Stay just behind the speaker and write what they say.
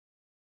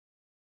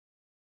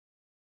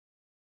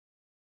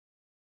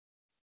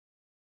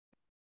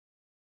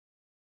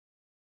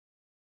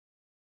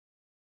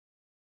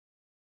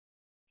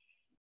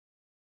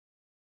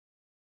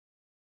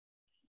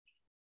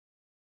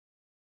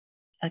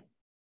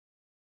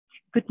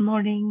Good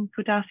morning,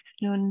 good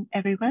afternoon,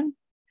 everyone.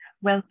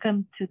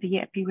 Welcome to the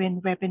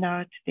EPI-WIN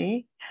webinar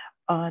today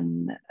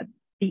on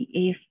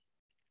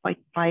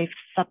BA.5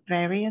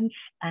 subvariants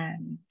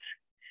and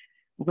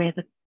where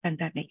the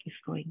pandemic is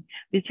going.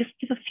 We'll just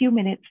give a few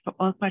minutes for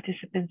all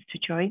participants to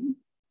join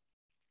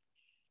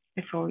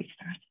before we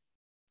start.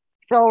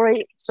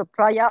 Sorry,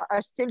 Supriya, I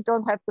still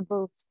don't have the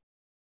booth.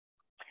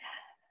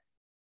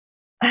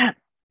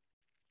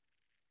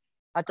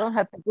 I don't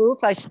have the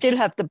booth. I still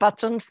have the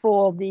button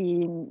for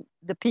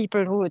the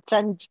people who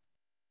attend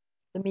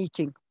the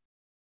meeting.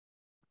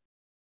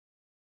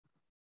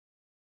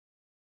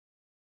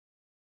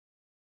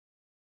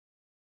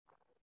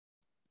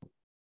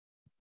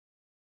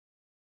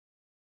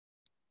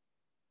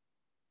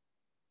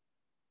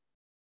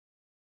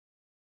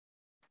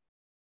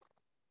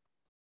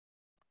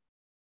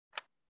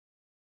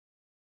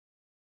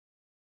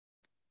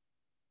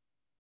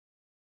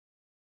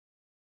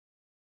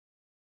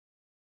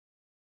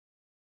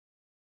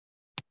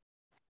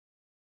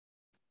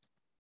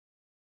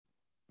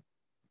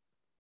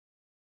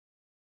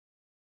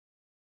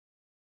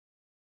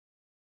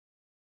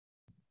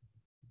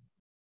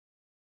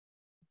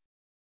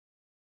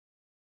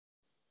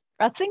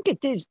 I think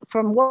it is,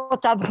 from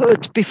what I've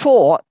heard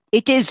before,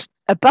 it is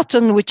a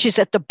button which is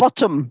at the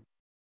bottom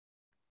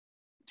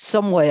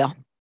somewhere.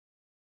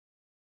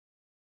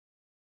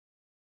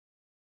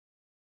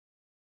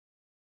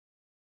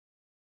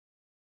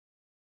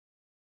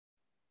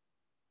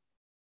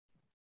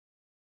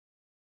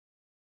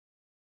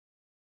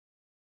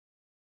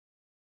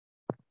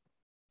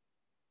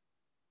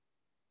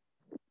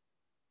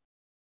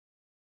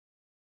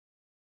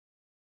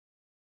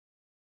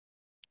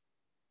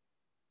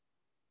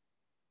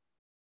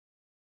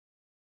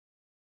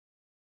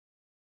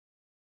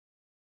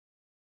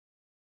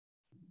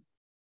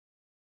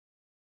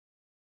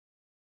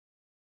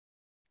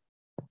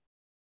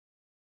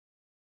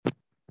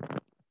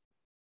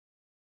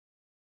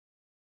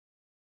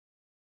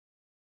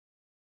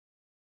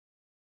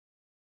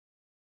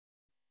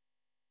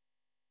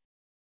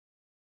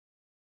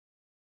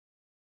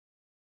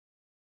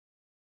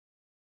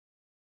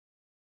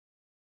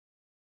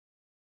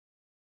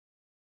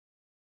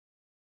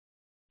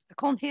 I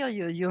can't hear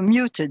you. You're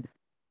muted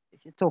if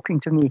you're talking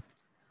to me.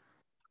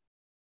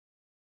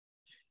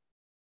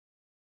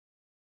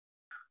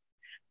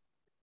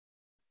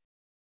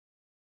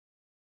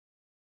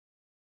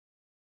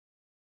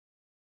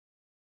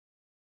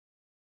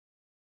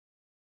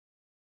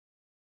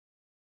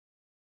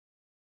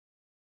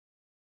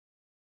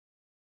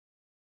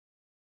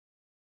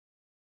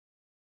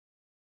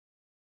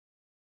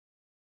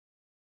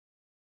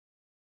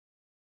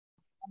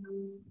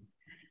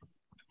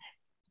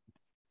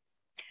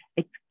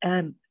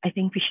 I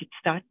think we should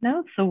start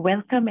now. So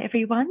welcome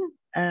everyone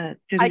to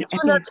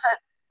the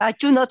I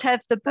do not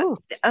have the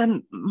booth.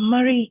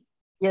 Murray.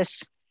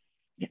 Yes.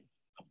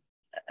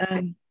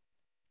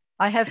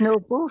 I have no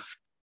booth.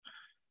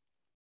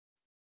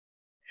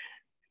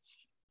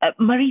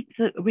 Murray,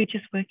 we're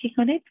just working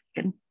on it.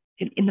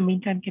 In the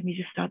meantime, can we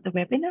just start the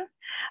webinar?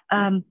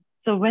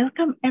 So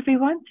welcome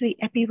everyone to the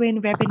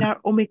EPI-WIN webinar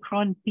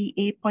Omicron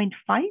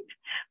BA.5.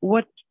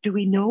 What do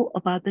we know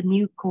about the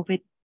new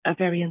COVID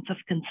variants of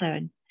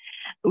concern?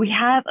 We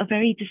have a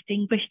very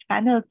distinguished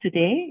panel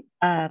today.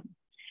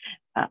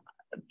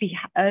 We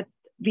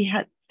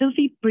had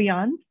Sylvie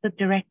Briand, the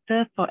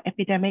Director for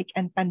Epidemic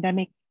and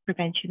Pandemic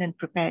Prevention and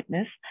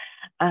Preparedness,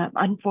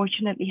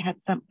 unfortunately had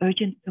some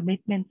urgent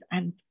commitments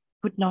and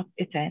could not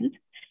attend,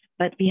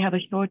 but we have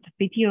a short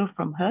video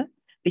from her,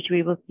 which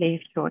we will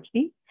play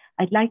shortly.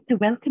 I'd like to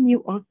welcome you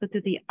also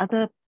to the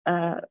other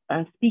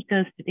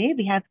speakers today.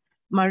 We have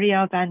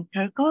Maria Van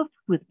Kerkhoff,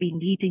 who's been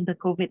leading the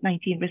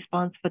COVID-19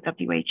 response for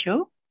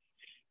WHO.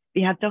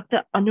 We have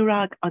Dr.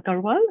 Anurag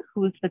Agarwal,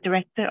 who is the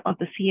director of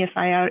the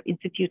CSIR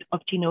Institute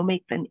of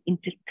Genomics and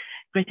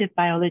Integrative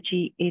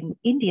Biology in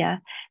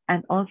India,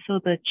 and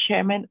also the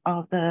chairman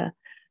of the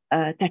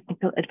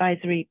Technical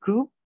Advisory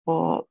Group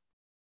for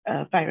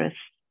virus,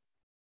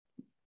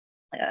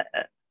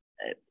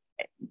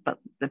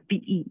 the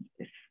PE.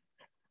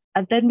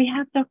 And then we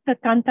have Dr.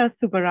 Kanta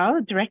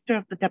Subbarao, director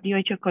of the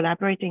WHO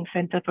Collaborating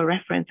Center for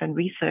Reference and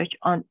Research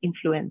on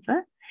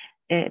Influenza,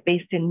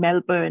 based in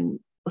Melbourne,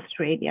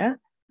 Australia.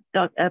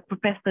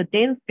 Professor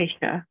Dale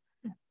Fisher,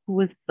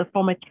 who is the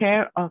former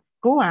chair of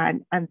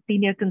GOAN and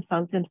senior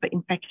consultant for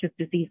infectious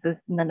diseases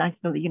in the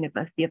National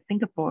University of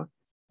Singapore.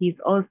 He's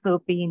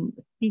also been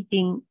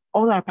speaking,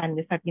 all our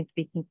panelists have been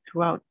speaking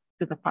throughout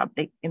to the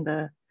public in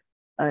the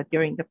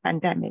during the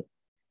pandemic.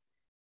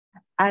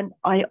 And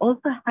I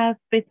also have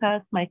with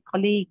us my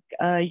colleague,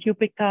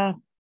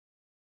 Yubika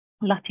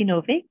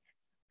Latinovic,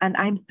 and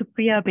I'm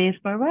Supriya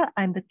Bezbarwa.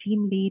 I'm the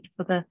team lead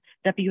for the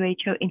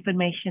WHO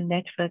Information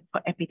Network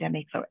for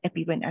Epidemics, or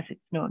EPI-WIN as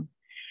it's known.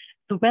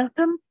 So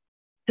welcome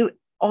to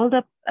all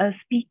the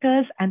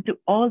speakers and to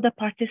all the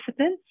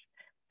participants.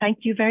 Thank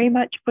you very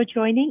much for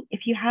joining.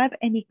 If you have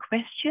any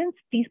questions,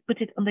 please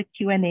put it on the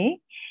Q&A,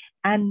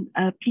 and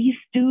please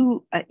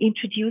do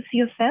introduce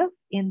yourself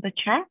in the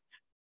chat.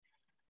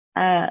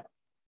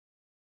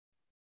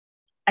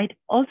 I'd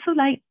also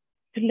like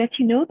to let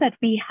you know that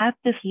we have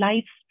this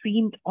live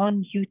streamed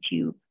on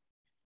YouTube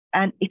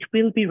and it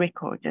will be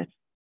recorded.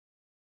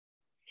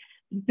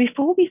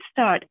 Before we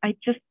start, I'd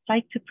just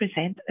like to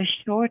present a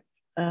short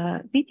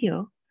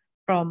video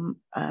from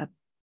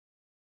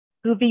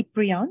Sylvie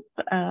Briand,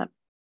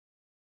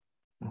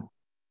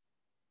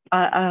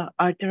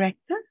 our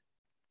director.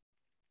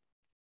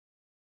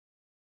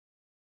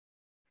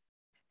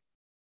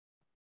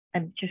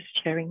 I'm just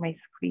sharing my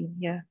screen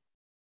here.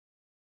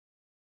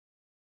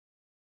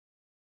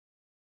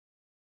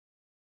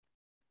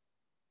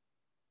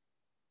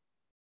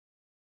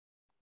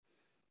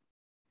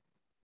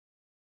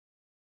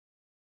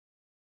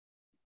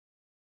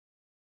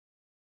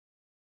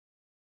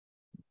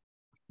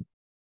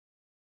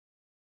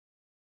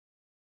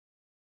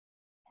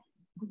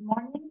 Good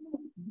morning,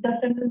 good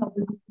afternoon, or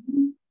good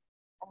evening.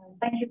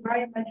 Thank you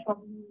very much for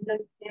being with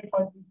us today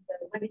for this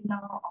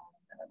webinar on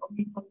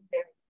Omicron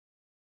variant.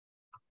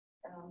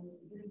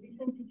 The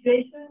recent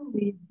situation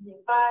with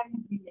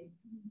BA.5,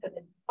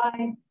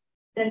 BA.2.75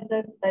 tells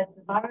us that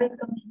the virus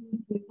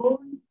continues to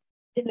evolve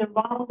still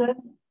around us.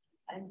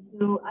 And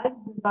so as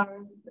the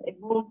virus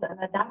evolves and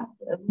adapts,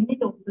 we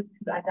need also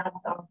to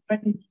adapt our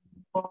strategy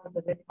for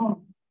the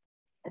response.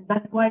 And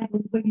that's why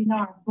this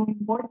webinar is so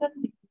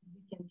important, because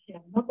we can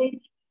share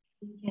knowledge,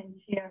 we can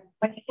share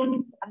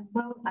questions as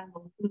well, and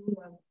also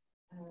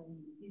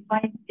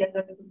define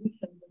together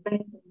solutions, the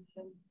best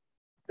solutions,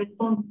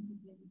 response to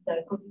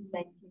this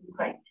COVID-19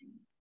 crisis.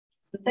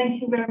 So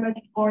thank you very much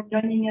for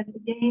joining us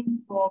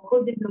again for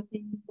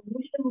co-developing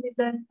solution with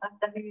us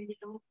at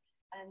WHO,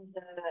 and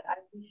I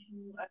wish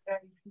you a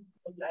very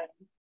fruitful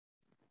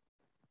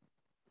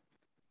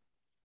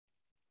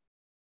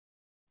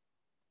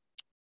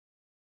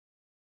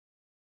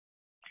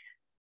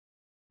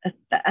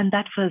and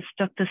that was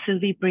Dr.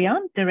 Sylvie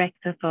Briand,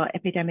 Director for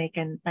Epidemic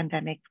and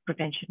Pandemic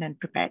Prevention and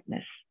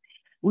Preparedness.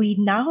 We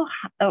now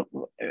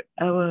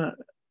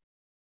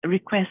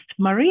request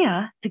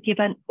Maria to give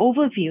an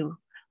overview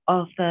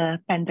of the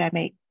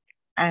pandemic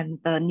and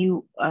the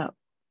new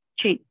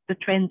the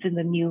trends in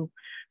the new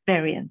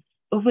variants.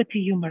 Over to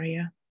you,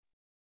 Maria.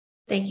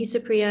 Thank you,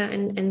 Supriya,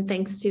 and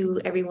thanks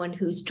to everyone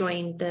who's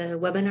joined the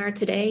webinar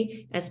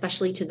today,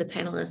 especially to the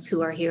panelists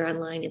who are here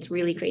online. It's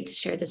really great to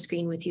share the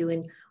screen with you,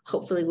 and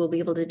hopefully we'll be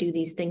able to do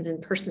these things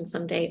in person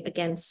someday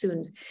again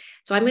soon.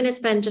 So I'm going to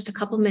spend just a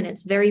couple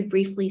minutes very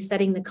briefly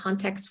setting the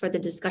context for the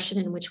discussion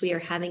in which we are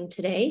having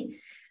today.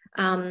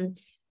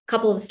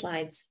 Couple of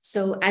slides.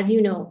 So as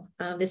you know,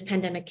 this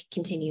pandemic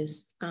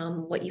continues.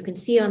 What you can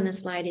see on this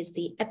slide is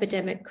the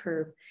epidemic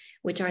curve,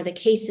 which are the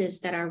cases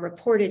that are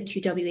reported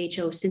to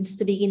WHO since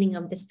the beginning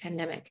of this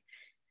pandemic.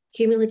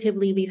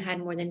 Cumulatively, we've had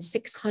more than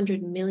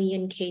 600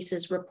 million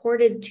cases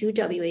reported to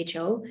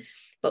WHO,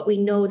 but we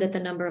know that the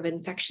number of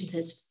infections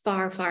is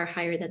far, far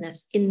higher than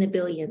this, in the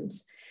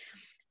billions.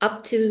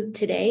 Up to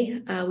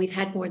today, we've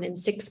had more than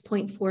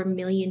 6.4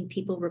 million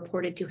people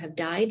reported to have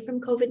died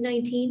from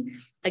COVID-19.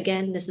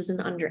 Again, this is an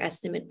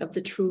underestimate of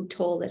the true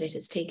toll that it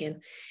has taken.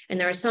 And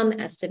there are some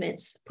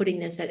estimates putting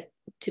this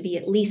to be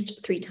at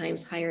least 3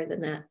 times higher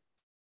than that.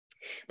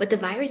 But the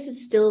virus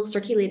is still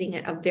circulating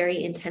at a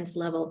very intense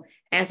level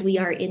as we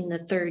are in the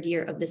 3rd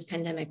year of this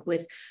pandemic,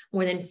 with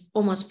more than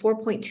almost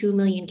 4.2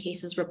 million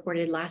cases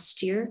reported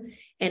last year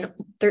and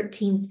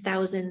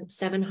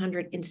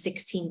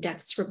 13,716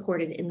 deaths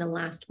reported in the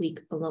last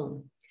week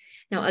alone.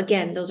 Now,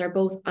 again, those are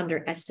both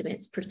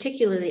underestimates,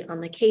 particularly on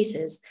the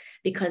cases,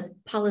 because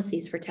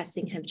policies for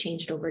testing have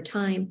changed over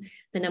time.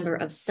 The number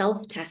of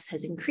self-tests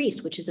has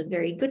increased, which is a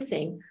very good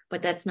thing,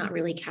 but that's not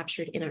really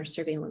captured in our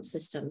surveillance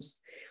systems.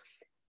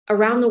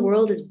 Around the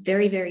world is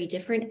very, very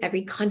different.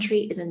 Every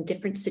country is in a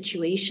different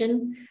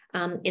situation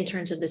in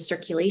terms of the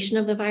circulation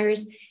of the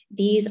virus.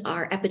 These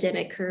are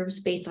epidemic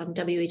curves based on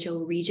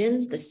WHO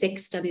regions, the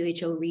 6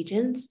 WHO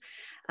regions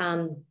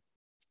from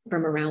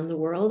around the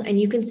world. And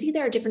you can see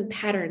there are different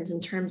patterns in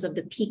terms of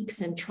the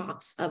peaks and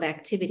troughs of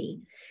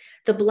activity.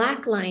 The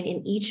black line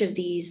in each of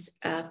these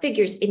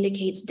figures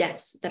indicates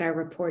deaths that are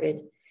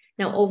reported.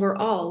 Now,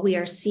 overall, we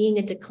are seeing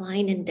a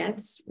decline in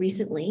deaths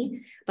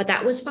recently, but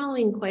that was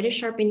following quite a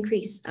sharp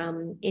increase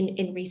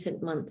in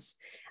recent months.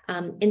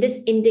 And this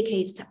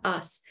indicates to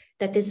us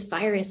that this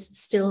virus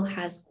still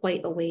has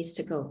quite a ways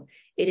to go.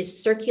 It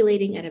is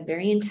circulating at a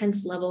very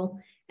intense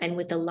level. And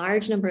with the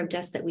large number of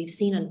deaths that we've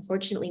seen,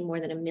 unfortunately, more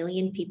than 1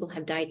 million people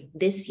have died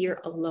this year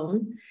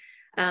alone.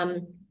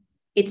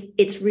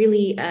 It's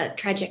really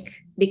tragic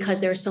because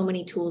there are so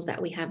many tools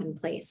that we have in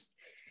place.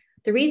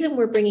 The reason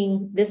we're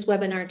bringing this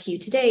webinar to you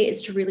today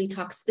is to really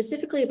talk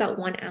specifically about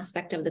one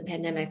aspect of the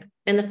pandemic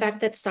and the fact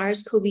that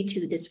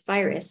SARS-CoV-2, this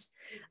virus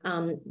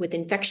with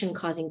infection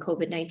causing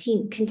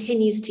COVID-19,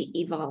 continues to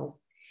evolve.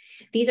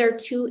 These are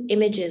 2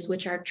 images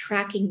which are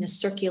tracking the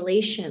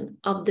circulation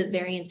of the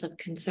variants of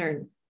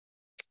concern.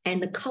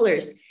 And the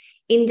colors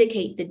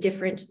indicate the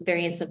different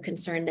variants of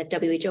concern that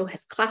WHO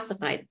has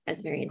classified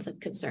as variants of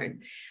concern.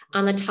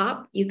 On the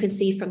top, you can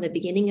see from the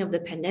beginning of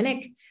the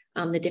pandemic,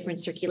 the different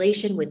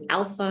circulation with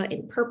Alpha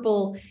in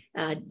purple,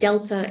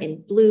 Delta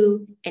in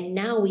blue, and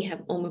now we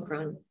have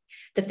Omicron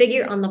The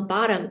figure on the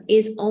bottom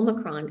is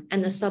Omicron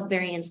and the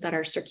subvariants that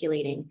are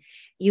circulating.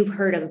 You've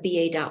heard of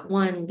BA.1,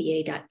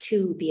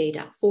 BA.2,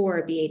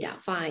 BA.4,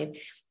 BA.5,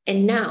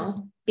 and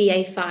now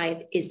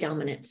BA.5 is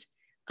dominant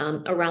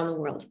around the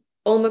world.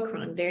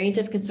 Omicron, variant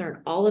of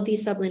concern. All of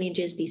these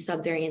sublineages, these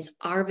subvariants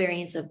are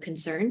variants of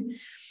concern.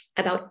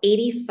 About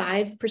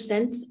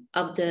 85%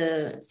 of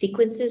the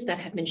sequences that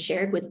have been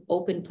shared with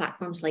open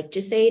platforms like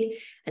GISAID,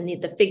 and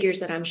the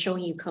figures that I'm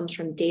showing you comes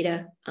from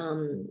data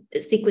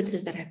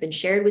sequences that have been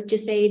shared with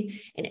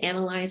GISAID and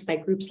analyzed by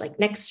groups like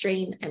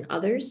NextStrain and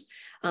others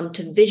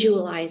to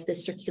visualize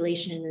this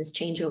circulation and this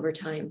change over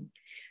time.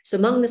 So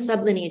among the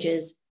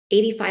sublineages,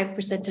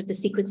 85% of the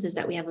sequences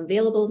that we have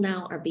available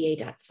now are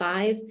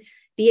BA.5.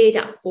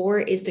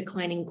 BA.4 is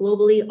declining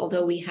globally,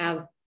 although we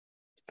have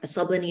a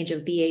sublineage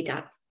of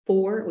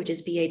BA.4, which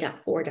is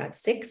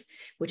BA.4.6,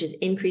 which is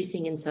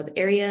increasing in sub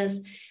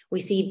areas. We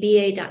see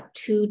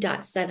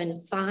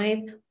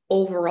BA.2.75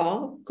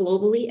 overall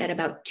globally at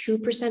about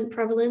 2%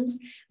 prevalence,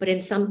 but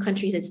in some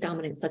countries it's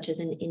dominant, such as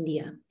in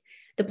India.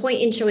 The point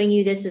in showing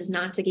you this is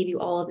not to give you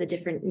all of the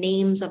different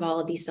names of all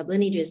of these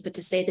sublineages, but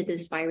to say that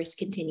this virus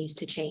continues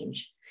to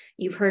change.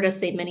 You've heard us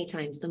say many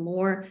times, the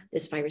more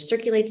this virus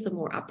circulates, the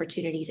more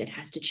opportunities it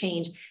has to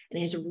change. And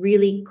it is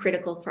really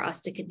critical for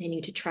us to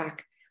continue to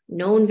track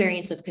known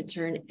variants of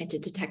concern and to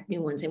detect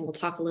new ones. And we'll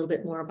talk a little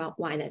bit more about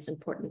why that's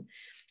important.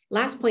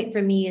 Last point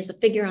for me is a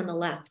figure on the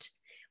left,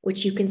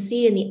 which you can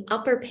see in the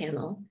upper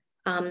panel,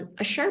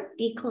 a sharp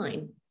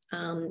decline.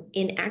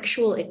 In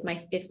actual,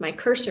 if my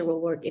cursor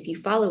will work, if you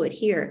follow it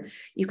here,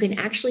 you can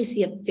actually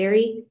see a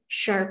very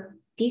sharp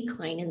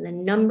decline in the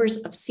numbers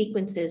of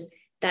sequences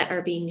that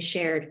are being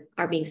shared,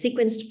 are being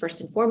sequenced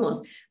first and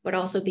foremost, but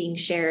also being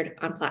shared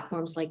on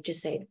platforms like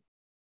GISAID.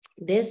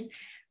 This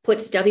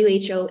puts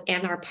WHO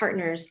and our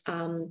partners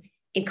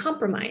in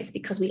compromise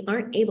because we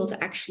aren't able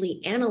to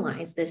actually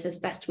analyze this as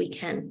best we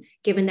can,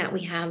 given that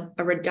we have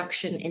a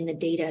reduction in the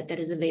data that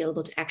is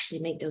available to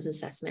actually make those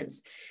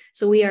assessments.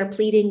 So we are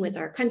pleading with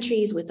our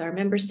countries, with our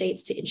member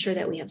states to ensure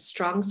that we have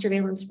strong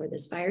surveillance for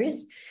this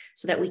virus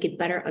so that we could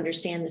better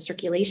understand the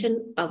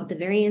circulation of the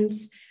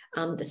variants,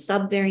 the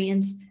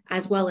subvariants,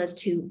 as well as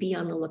to be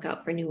on the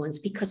lookout for new ones,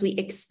 because we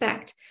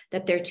expect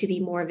that there to be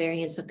more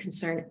variants of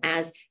concern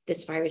as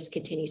this virus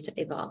continues to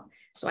evolve.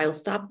 So I will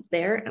stop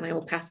there and I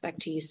will pass back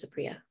to you,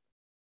 Supriya.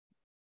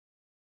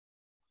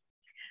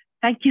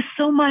 Thank you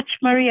so much,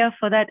 Maria,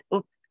 for that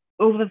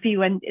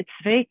overview. And it's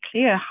very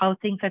clear how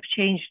things have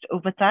changed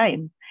over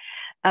time.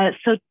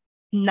 So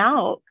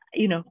now,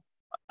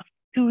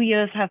 2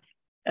 years have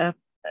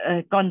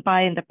gone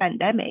by in the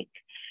pandemic.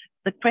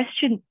 The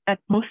question that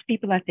most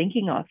people are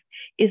thinking of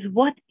is,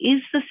 what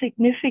is the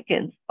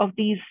significance of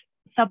these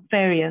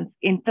subvariants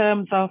in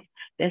terms of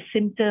their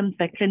symptoms,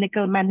 their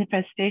clinical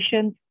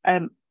manifestations?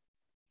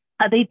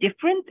 Are they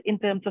different in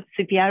terms of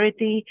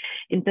severity,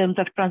 in terms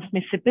of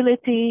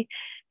transmissibility?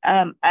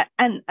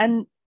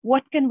 And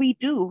what can we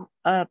do?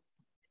 What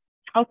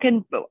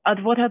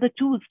are the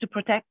tools to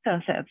protect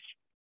ourselves?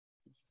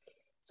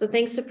 So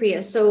thanks,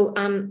 Supriya. So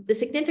the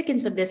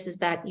significance of this is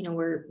that,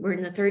 we're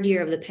in the third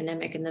year of the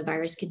pandemic and the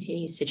virus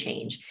continues to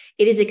change.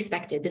 It is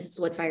expected. This is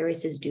what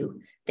viruses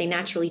do. They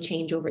naturally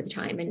change over the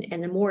time.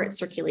 And the more it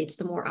circulates,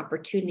 the more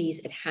opportunities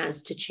it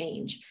has to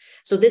change.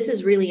 So this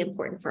is really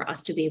important for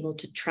us to be able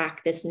to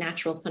track this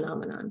natural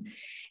phenomenon.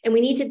 And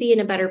we need to be in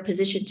a better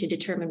position to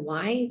determine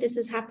why this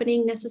is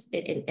happening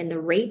and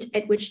the rate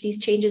at which these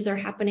changes are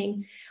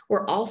happening.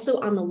 We're also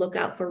on the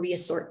lookout for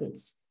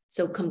reassortments.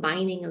 So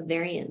combining of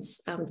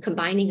variants,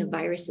 combining of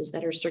viruses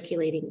that are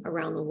circulating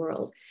around the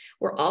world.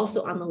 We're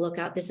also on the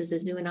lookout. This is a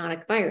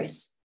zoonotic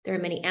virus. There are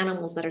many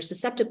animals that are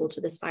susceptible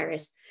to this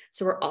virus.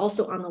 So we're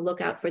also on the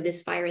lookout for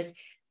this virus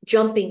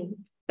jumping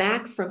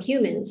back from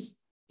humans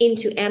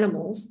into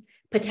animals,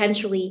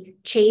 potentially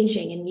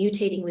changing and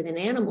mutating within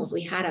animals.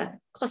 We had a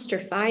cluster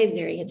 5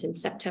 variant in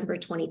September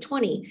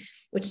 2020,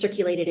 which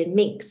circulated in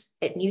minks.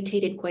 It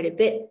mutated quite a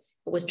bit,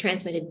 but was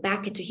transmitted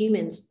back into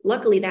humans.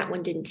 Luckily, that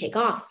one didn't take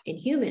off in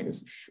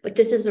humans, but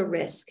this is a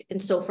risk.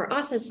 And so for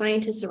us as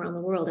scientists around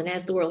the world and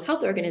as the World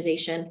Health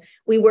Organization,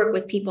 we work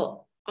with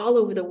people all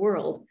over the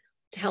world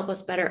to help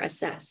us better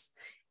assess.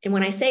 And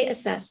when I say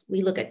assess,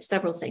 we look at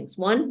several things.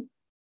 One,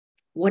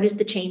 what is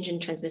the change in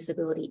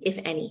transmissibility, if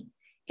any,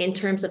 in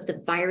terms of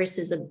the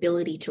virus's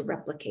ability to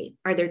replicate?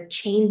 Are there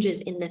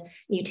changes in the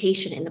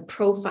mutation, in the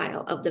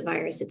profile of the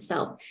virus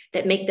itself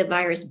that make the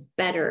virus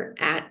better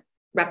at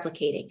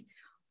replicating?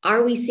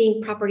 Are we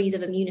seeing properties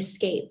of immune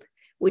escape,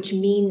 which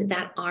mean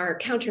that our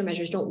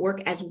countermeasures don't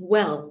work as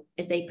well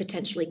as they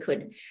potentially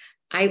could?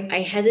 I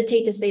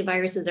hesitate to say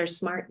viruses are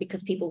smart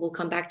because people will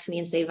come back to me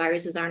and say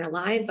viruses aren't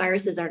alive.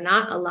 Viruses are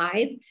not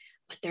alive,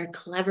 but they're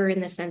clever in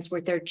the sense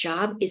where their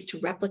job is to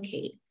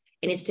replicate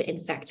and it's to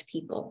infect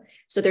people.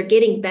 So they're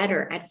getting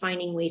better at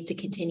finding ways to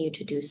continue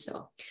to do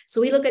so. So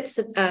we look at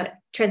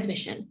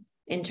transmission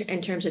in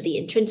terms of the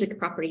intrinsic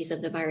properties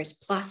of the virus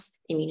plus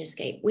immune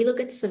escape. We look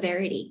at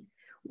severity.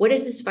 What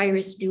is this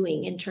virus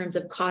doing in terms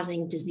of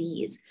causing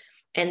disease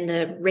and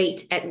the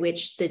rate at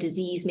which the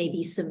disease may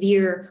be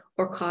severe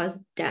or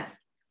cause death?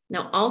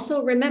 Now,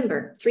 also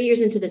remember, 3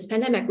 years into this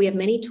pandemic, we have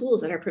many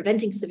tools that are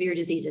preventing severe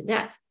disease and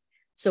death.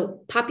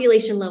 So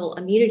population level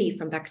immunity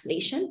from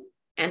vaccination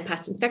and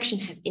past infection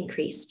has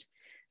increased.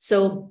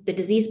 So the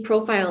disease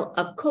profile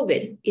of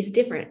COVID is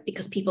different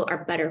because people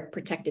are better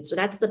protected. So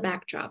that's the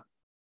backdrop.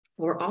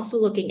 We're also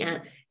looking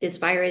at this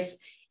virus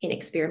in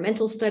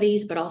experimental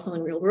studies, but also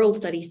in real world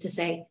studies to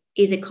say,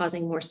 is it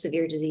causing more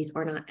severe disease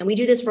or not? And we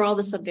do this for all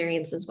the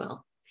subvariants as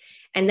well.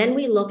 And then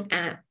we look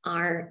at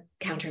our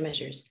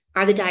countermeasures.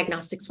 Are the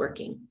diagnostics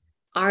working?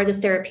 Are the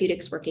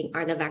therapeutics working?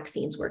 Are the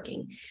vaccines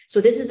working? So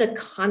this is a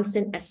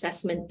constant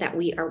assessment that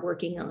we are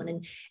working on.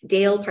 And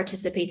Dale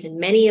participates in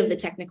many of the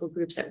technical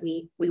groups that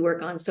we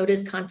work on. So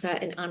does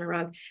Kanta and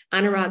Anurag.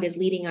 Anurag is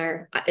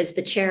is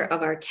the chair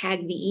of our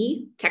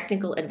TAG-VE,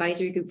 Technical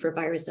Advisory Group for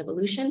Virus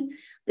Evolution.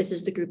 This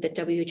is the group that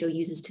WHO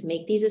uses to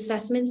make these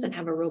assessments and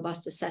have a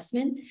robust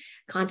assessment.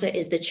 Kanta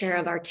is the chair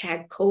of our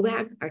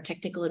TAG-COVAG, our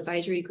Technical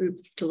Advisory Group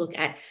to look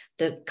at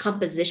the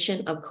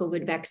composition of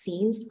COVID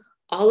vaccines.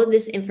 All of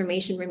this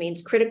information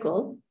remains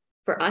critical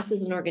for us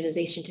as an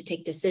organization to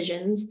take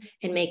decisions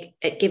and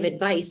give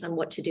advice on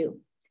what to do.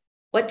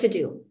 What to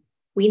do?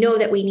 We know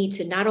that we need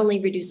to not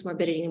only reduce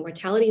morbidity and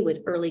mortality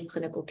with early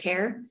clinical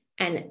care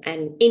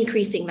and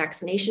increasing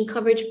vaccination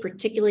coverage,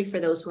 particularly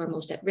for those who are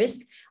most at risk.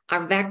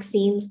 Our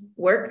vaccines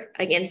work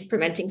against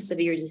preventing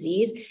severe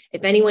disease.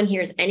 If anyone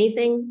hears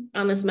anything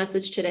on this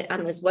message today,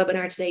 on this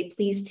webinar today,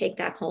 please take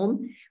that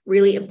home.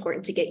 Really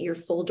important to get your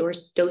full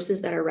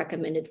doses that are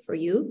recommended for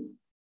you.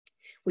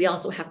 We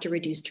also have to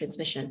reduce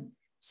transmission.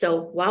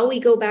 So while we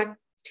go back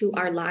to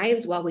our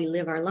lives, while we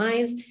live our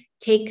lives,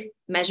 take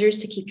measures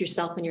to keep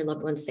yourself and your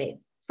loved ones safe.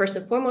 First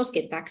and foremost,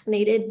 get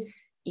vaccinated.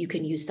 You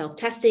can use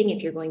self-testing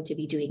if you're going to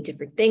be doing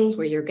different things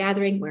where you're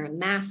gathering, wear a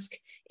mask.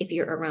 If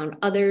you're around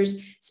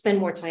others, spend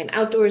more time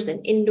outdoors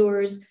than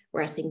indoors.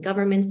 We're asking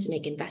governments to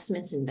make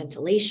investments in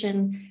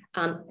ventilation.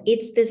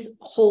 It's this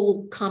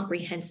whole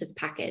comprehensive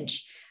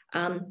package.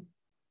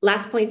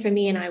 Last point for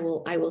me, and I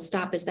will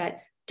stop, is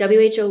that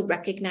WHO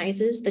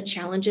recognizes the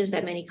challenges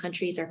that many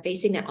countries are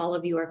facing, that all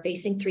of you are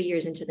facing 3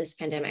 years into this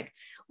pandemic.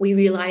 We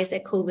realize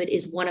that COVID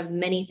is one of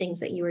many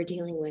things that you are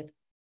dealing with.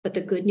 But the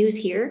good news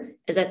here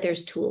is that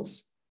there's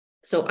tools.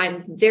 So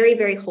I'm very,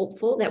 very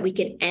hopeful that we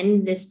can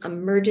end this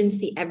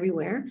emergency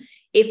everywhere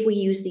if we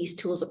use these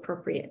tools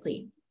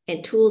appropriately.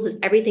 And tools is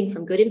everything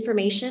from good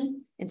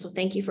information. And so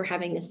thank you for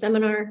having this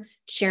seminar,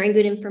 sharing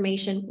good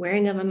information,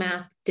 wearing of a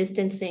mask,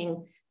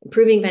 distancing,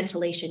 improving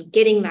ventilation,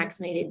 getting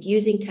vaccinated,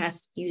 using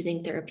tests,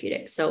 using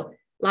therapeutics. So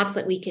lots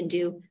that we can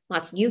do,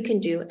 lots you can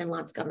do, and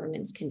lots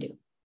governments can do.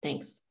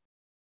 Thanks.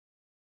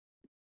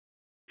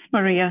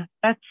 Maria,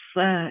 that's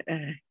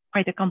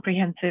quite a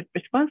comprehensive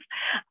response.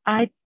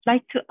 I'd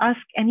like to ask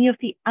any of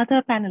the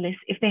other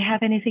panelists if they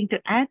have anything to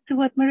add to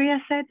what Maria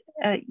said,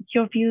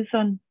 your views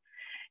on,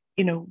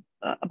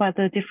 about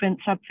the different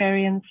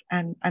subvariants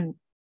and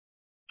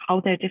how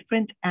they're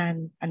different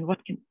and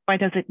why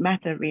does it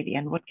matter really,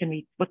 and what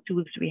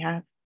tools do we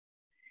have?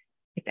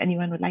 If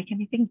anyone would like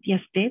anything, yes,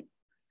 Dale.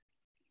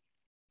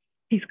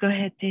 Please go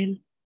ahead, Dale.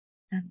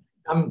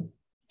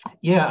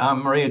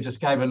 Maria just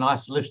gave a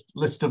nice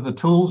list of the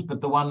tools,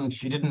 but the one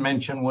she didn't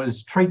mention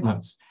was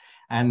treatments.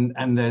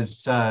 And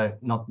there's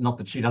not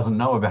that she doesn't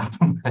know about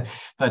them,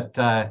 but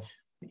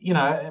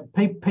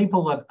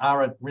people that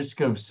are at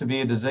risk of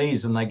severe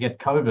disease and they get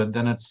COVID,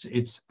 then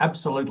it's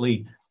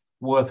absolutely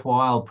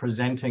worthwhile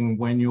presenting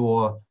when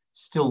you're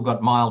still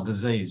got mild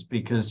disease,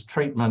 because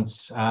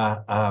treatments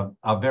are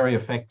very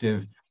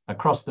effective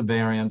across the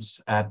variants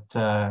at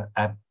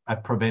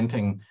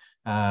preventing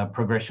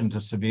progression to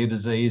severe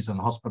disease and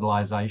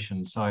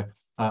hospitalization. So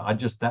I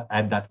just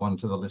add that one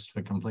to the list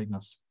for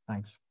completeness.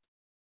 Thanks.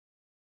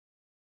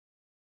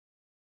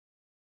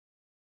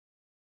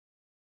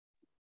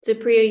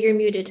 Supriya, you're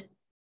muted.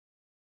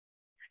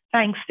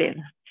 Thanks, Dale.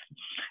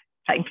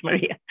 Thanks,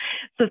 Maria.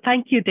 So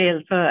thank you,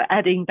 Dale, for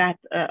adding that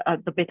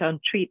the bit on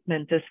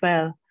treatment as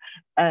well.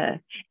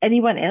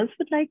 Anyone else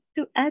would like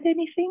to add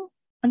anything,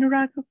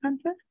 Anurag or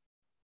Kanta?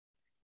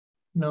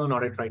 No, not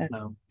right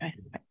now. Thank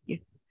you.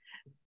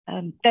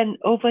 Then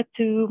over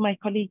to my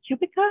colleague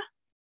Yubika.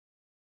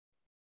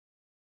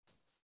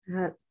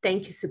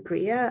 Thank you,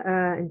 Supriya,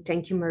 and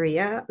thank you,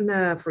 Maria,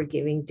 for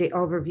giving the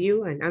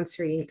overview and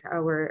answering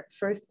our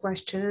first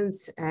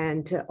questions.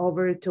 And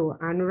over to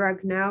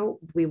Anurag now.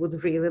 We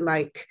would really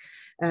like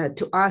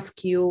to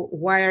ask you,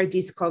 why are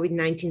these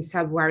COVID-19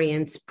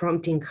 subvariants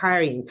prompting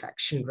higher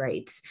infection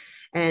rates?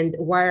 And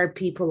why are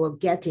people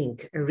getting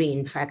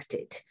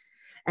reinfected?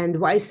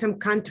 And why some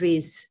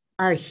countries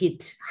are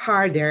hit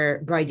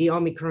harder by the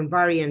Omicron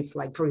variants,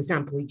 like, for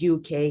example,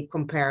 UK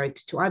compared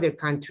to other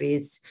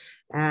countries,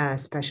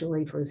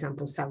 especially, for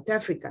example, South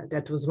Africa?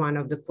 That was one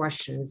of the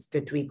questions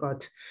that we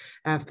got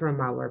from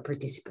our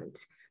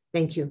participants.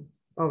 Thank you.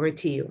 Over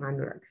to you,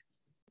 Anurag.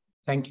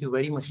 Thank you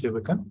very much,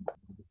 Yubika.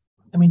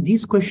 I mean,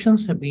 these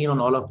questions have been on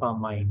all of our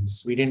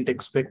minds. We didn't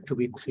expect to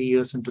be 3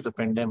 years into the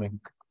pandemic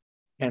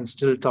and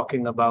still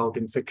talking about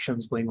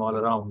infections going all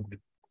around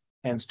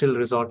and still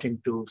resorting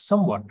to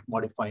somewhat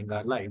modifying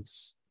our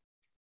lives.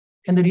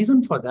 And the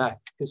reason for that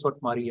is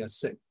what Maria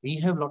said. We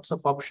have lots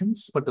of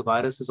options, but the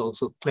virus is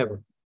also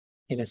clever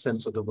in a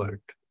sense of the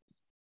word.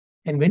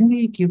 And when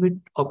we give it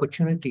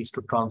opportunities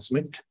to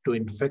transmit, to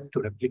infect,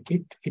 to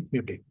replicate, it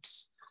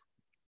mutates.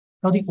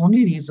 Now, the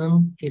only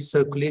reason a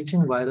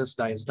circulating virus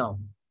dies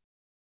down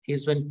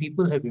is when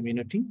people have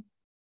immunity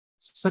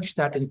such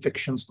that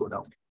infections go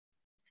down.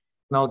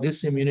 Now,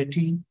 this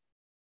immunity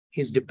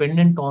is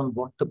dependent on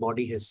what the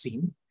body has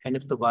seen, and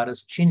if the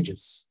virus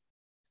changes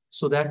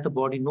so that the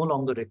body no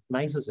longer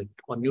recognizes it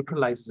or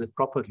neutralizes it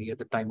properly at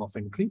the time of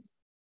entry,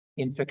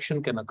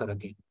 infection can occur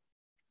again.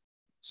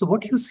 So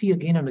what you see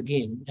again and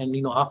again, and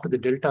after the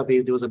Delta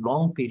wave, there was a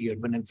long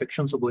period when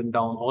infections were going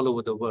down all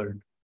over the world.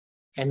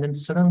 And then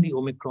suddenly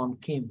Omicron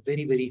came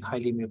very, very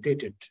highly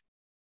mutated.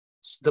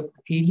 So the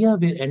area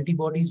where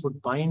antibodies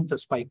would bind the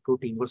spike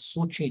protein was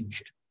so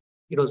changed,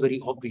 it was very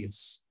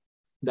obvious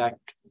that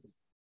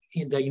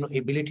the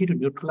ability to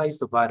neutralize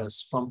the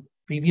virus from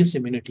previous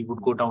immunity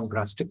would go down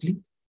drastically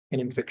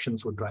and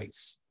infections would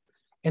rise.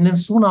 And then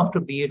soon after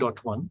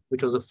BA.1,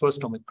 which was the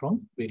first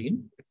Omicron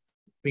variant,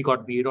 we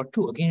got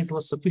BA.2. Again, it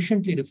was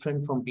sufficiently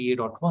different from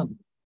BA.1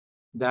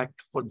 that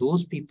for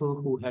those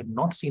people who had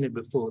not seen it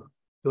before,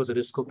 there was a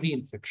risk of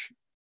reinfection.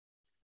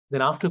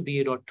 Then after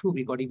BA.2,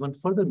 we got even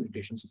further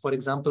mutations. For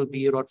example,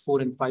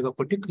 BA.4 and 5 are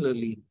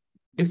particularly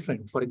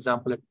different. For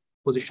example, at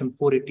position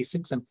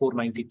 486 and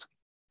 493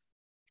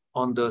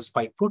 on the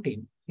spike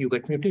protein, you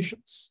get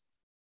mutations.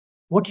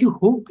 What you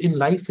hope in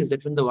life is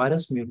that when the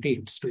virus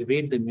mutates to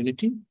evade the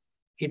immunity,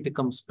 it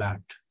becomes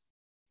bad.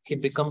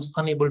 It becomes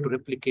unable to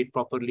replicate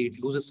properly.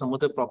 It loses some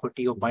other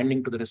property of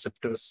binding to the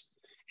receptors.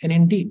 And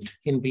indeed,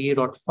 in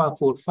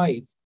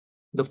BA.45,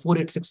 the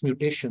 486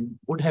 mutation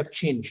would have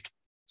changed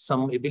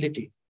some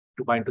ability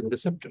to bind to the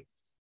receptor.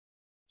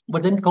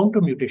 But then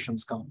counter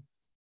mutations come,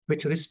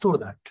 which restore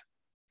that.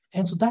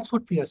 And so that's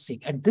what we are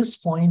seeing. At this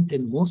point,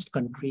 in most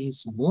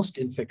countries, most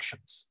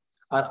infections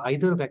are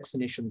either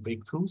vaccination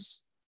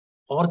breakthroughs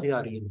or they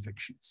are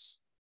reinfections.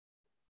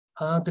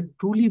 The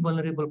truly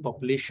vulnerable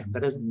population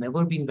that has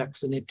never been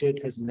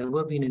vaccinated, has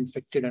never been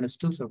infected, and is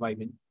still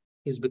surviving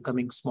is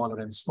becoming smaller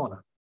and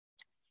smaller.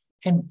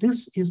 And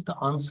this is the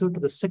answer to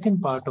the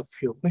second part of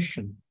your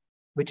question,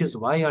 which is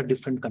why are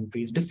different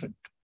countries different?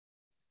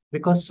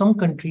 Because some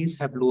countries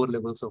have lower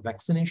levels of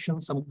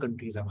vaccination, some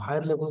countries have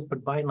higher levels,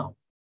 but by now,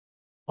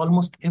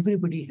 almost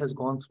everybody has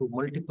gone through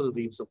multiple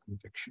waves of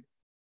infection.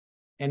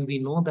 And we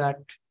know that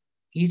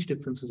each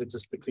differences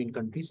exist between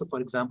countries. So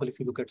for example, if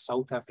you look at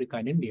South Africa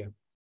and India,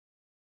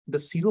 the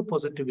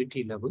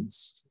seropositivity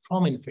levels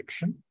from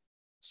infection,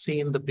 say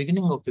in the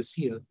beginning of this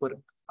year, were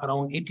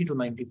around 80 to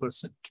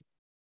 90%.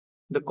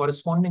 The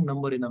corresponding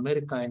number in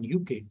America and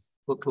UK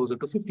were closer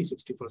to 50,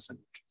 60%.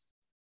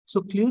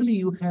 So clearly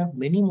you have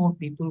many more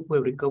people who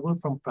have recovered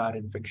from prior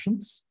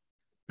infections.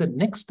 The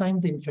next time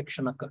the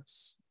infection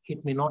occurs,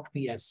 it may not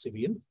be as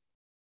severe.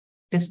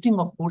 Testing,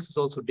 of course, is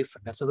also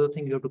different. That's another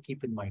thing you have to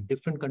keep in mind.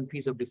 Different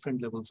countries have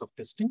different levels of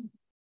testing,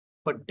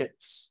 but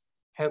deaths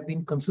have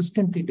been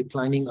consistently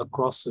declining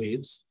across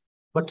waves.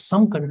 But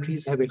some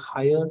countries have a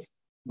higher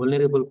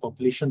vulnerable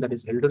population that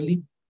is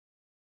elderly,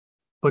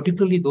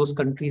 particularly those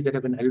countries that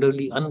have an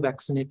elderly,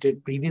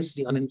 unvaccinated,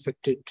 previously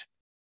uninfected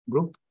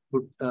group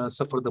would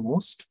suffer the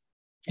most.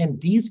 And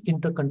these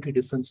inter-country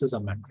differences are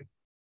mattering.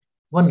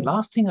 One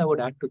last thing I would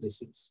add to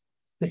this is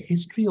the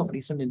history of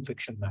recent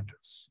infection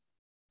matters.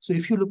 So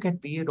if you look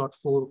at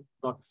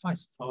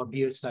BA.4.5 or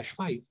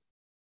BA/5,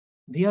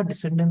 they are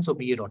descendants of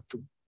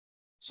BA.2.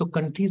 So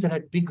countries that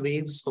had big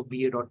waves of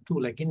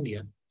BA.2, like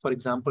India, for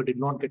example, did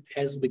not get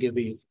as big a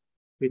wave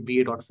with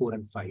BA.4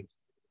 and 5.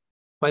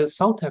 While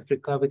South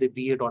Africa, with a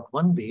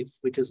BA.1 wave,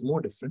 which is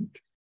more different,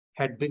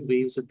 had big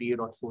waves of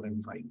BA.4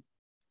 and 5.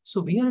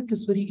 So we are at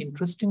this very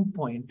interesting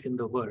point in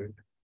the world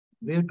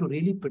where to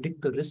really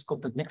predict the risk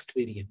of the next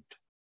variant,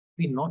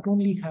 we not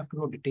only have to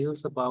know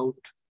details about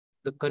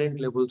the current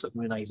levels of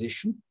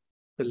immunization,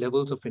 the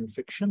levels of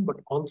infection, but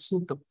also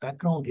the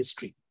background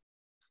history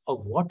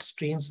of what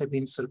strains have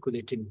been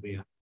circulating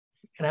where.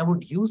 And I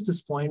would use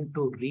this point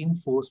to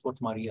reinforce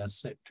what Maria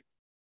said.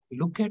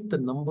 Look at the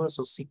numbers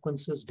of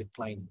sequences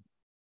declining.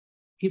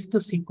 If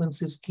the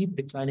sequences keep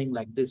declining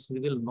like this, we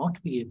will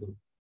not be able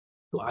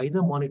to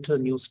either monitor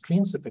new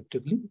strains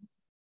effectively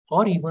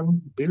or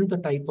even build the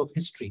type of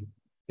history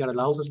that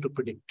allows us to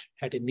predict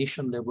at a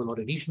nation level or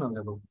a regional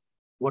level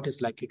what is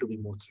likely to be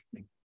more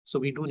threatening. So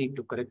we do need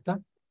to correct that.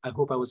 I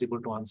hope I was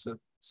able to answer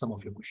some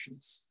of your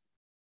questions.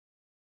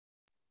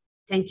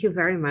 Thank you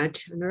very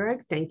much,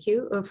 Anurag. Thank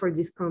you for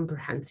this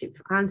comprehensive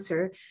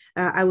answer.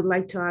 I would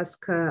like to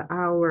ask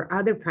our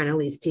other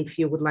panelists if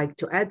you would like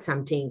to add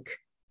something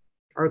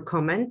or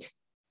comment.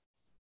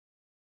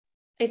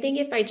 I think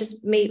if I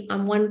just made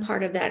on one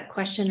part of that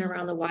question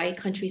around the why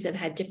countries have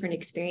had different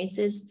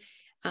experiences,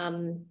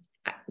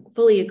 I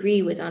fully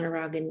agree with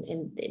Anurag,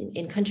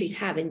 and countries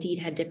have indeed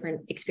had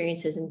different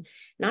experiences, and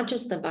not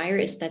just the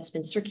virus that's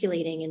been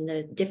circulating in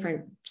the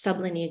different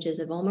sublineages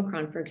of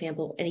Omicron, for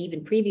example, and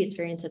even previous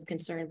variants of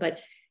concern, but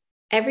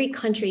every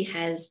country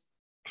has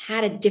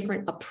had a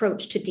different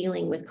approach to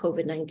dealing with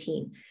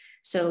COVID-19.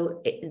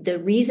 So the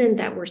reason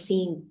that we're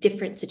seeing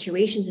different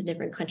situations in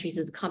different countries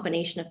is a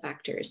combination of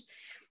factors.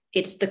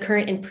 It's the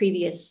current and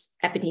previous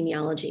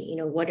epidemiology. You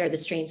know, what are the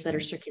strains that are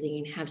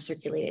circulating and have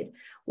circulated?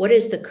 What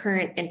is the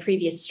current and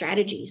previous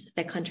strategies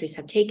that countries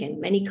have taken?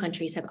 Many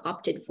countries have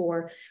opted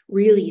for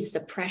really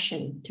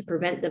suppression to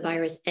prevent the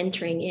virus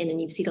entering in.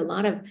 And you've seen a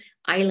lot of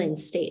island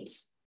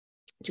states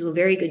do a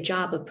very good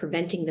job of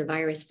preventing the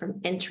virus from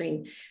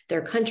entering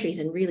their countries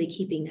and really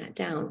keeping that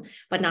down.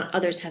 But not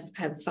others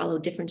have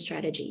followed different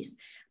strategies.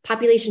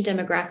 Population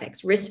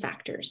demographics, risk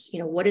factors, you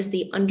know, what is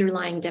the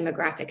underlying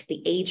demographics,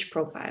 the age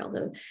profile,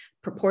 the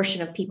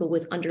proportion of people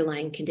with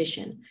underlying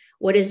condition?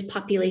 What does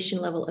population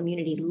level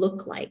immunity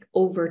look like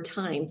over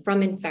time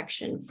from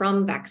infection,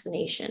 from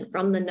vaccination,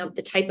 from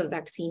the type of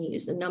vaccine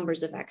used, the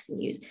numbers of vaccine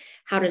used?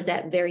 How does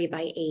that vary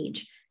by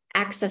age?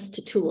 Access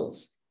to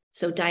tools,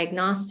 so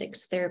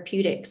diagnostics,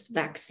 therapeutics,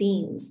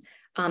 vaccines,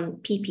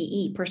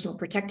 PPE, personal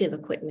protective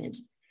equipment,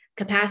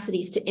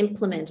 capacities to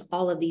implement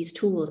all of these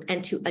tools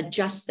and to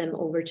adjust them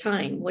over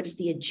time. What is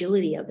the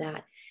agility of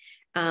that?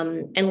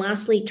 And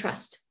lastly,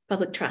 trust,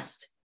 public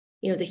trust.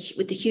 You know,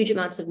 with the huge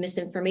amounts of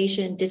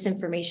misinformation,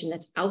 disinformation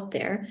that's out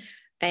there,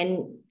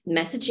 and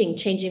messaging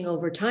changing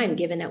over time,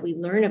 given that we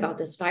learn about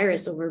this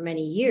virus over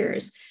many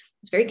years,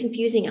 it's very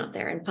confusing out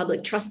there, and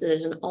public trust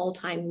is an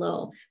all-time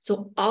low.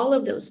 So all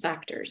of those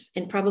factors,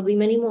 and probably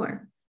many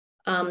more,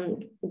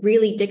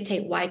 really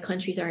dictate why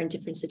countries are in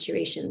different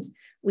situations.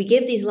 We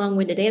give these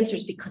long-winded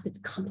answers because it's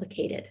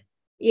complicated,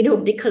 you know,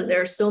 because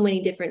there are so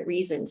many different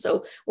reasons.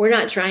 So we're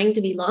not trying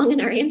to be long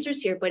in our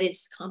answers here, but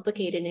it's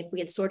complicated. And if we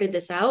had sorted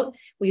this out,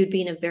 we would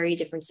be in a very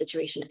different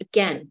situation.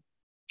 Again,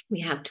 we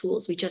have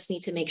tools. We just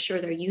need to make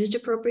sure they're used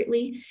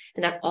appropriately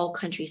and that all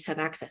countries have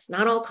access.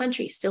 Not all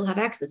countries still have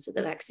access to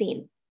the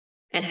vaccine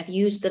and have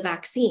used the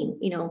vaccine,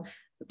 you know,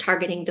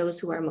 targeting those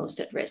who are most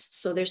at risk.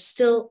 So there's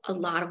still a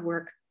lot of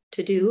work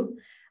to do.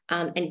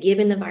 And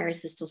given the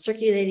virus is still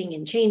circulating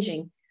and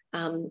changing,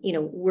 you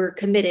know, we're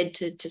committed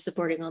to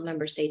supporting all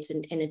member states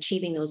and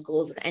achieving those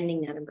goals of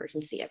ending that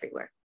emergency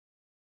everywhere.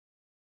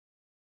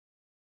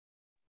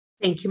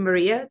 Thank you,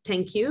 Maria.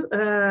 Thank you.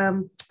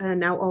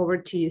 Now over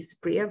to you,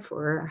 Supriya,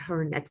 for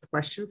her next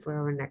question for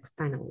our next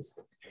panelist.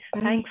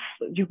 Thanks,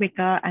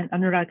 Yuvika and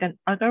Anurag and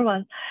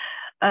Agarwal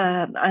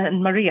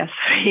and Maria.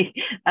 Sorry.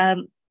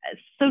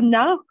 So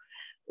now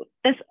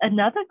there's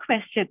another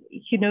question,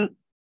 you know,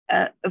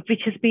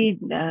 which has been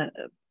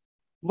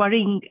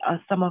worrying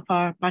some of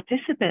our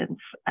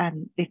participants,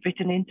 and they've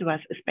written into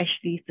us,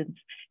 especially since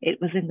it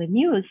was in the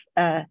news.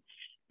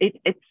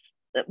 It's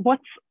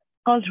what's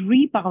called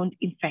rebound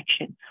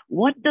infection.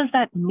 What does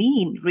that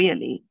mean,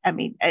 really? I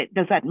mean,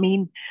 does that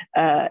mean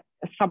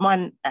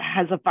someone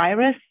has a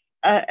virus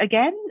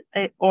again,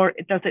 or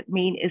does it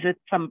mean, is it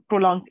some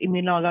prolonged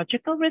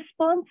immunological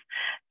response?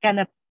 Can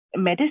a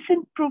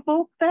medicine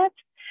provoke that?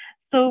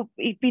 So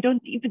if we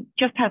don't even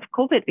just have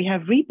COVID, we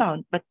have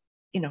rebound, but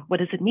you know, what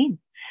does it mean?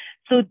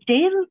 So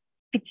Dale,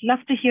 I'd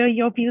love to hear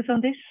your views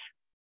on this.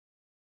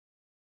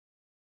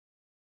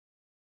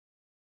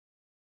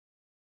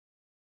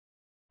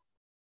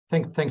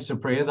 Thanks,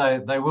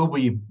 Supriya. They will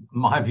be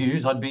my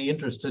views. I'd be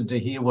interested to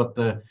hear what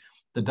the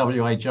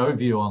WHO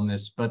view on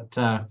this, but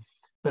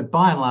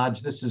by and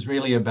large, this is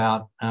really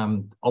about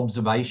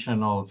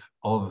observation of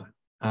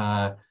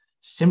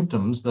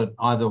symptoms that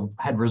either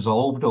had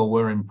resolved or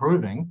were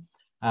improving.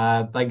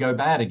 They go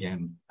bad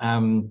again,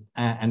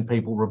 and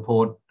people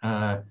report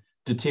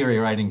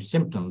deteriorating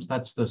symptoms.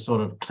 That's the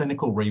sort of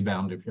clinical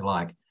rebound, if you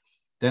like.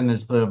 Then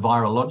there's the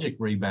virologic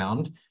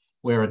rebound,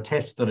 where a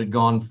test that had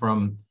gone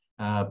from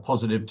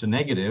positive to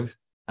negative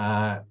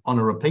on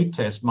a repeat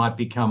test might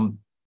become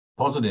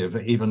positive,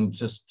 even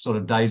just sort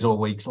of days or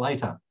weeks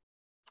later,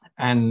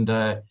 and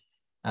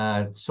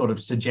sort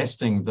of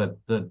suggesting that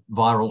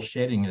viral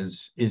shedding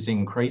is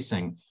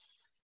increasing.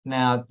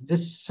 Now,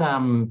 this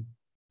at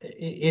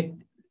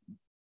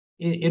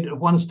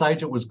one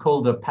stage it was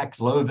called the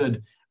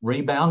Paxlovid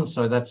rebound.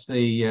 So that's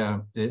the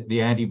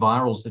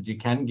antivirals that you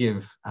can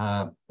give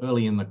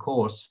early in the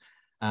course.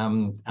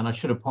 And I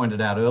should have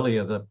pointed out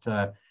earlier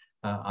that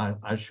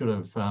I should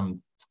have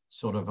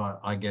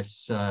I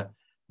guess,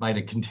 made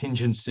a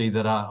contingency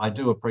that I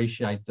do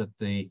appreciate that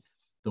the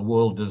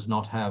world does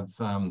not have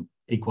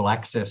equal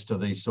access to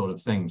these sort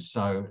of things.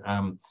 So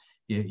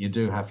you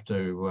do have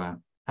to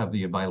have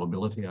the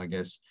availability, I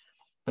guess.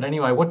 But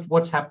anyway,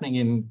 what's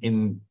happening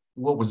in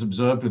what was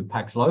observed with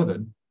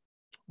Paxlovid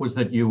was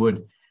that you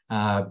would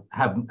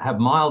have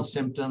mild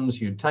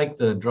symptoms. You'd take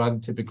the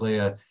drug, typically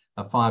a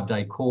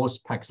 5-day course.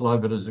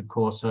 Paxlovid is, of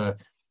course, a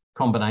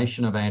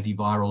combination of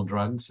antiviral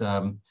drugs,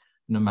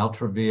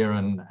 nirmatrelvir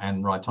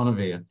and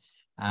ritonavir.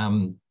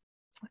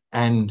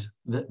 And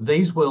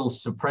these will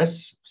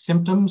suppress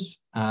symptoms.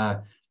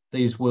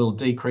 These will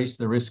decrease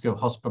the risk of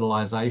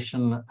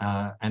hospitalization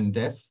and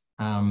death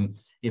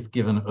if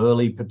given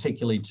early,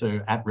 particularly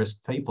to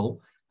at-risk people,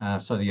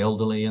 so the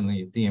elderly and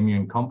the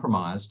immune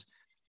compromised.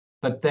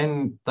 But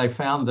then they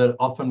found that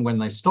often when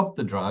they stopped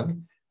the drug,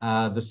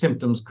 the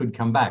symptoms could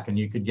come back and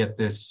you could get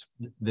this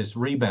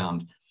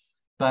rebound.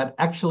 But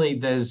actually,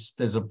 there's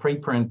a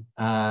preprint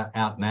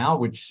out now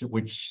which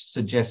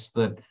suggests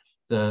that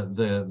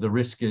the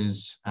risk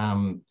is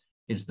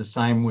the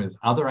same with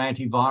other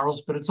antivirals,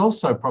 but it's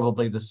also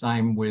probably the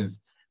same with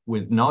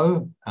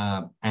no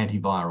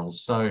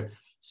antivirals.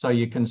 So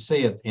you can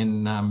see it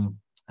in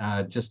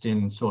just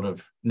in sort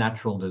of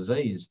natural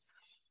disease,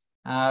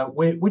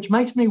 which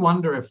makes me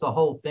wonder if the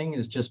whole thing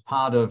is just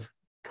part of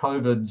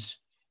COVID's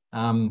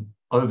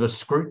over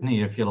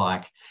scrutiny, if you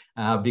like,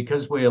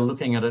 because we're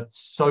looking at it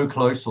so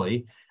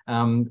closely.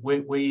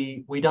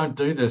 We don't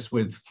do this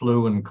with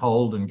flu and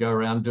cold and go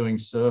around doing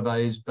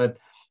surveys, but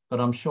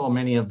I'm sure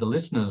many of the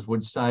listeners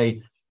would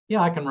say, yeah,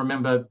 I can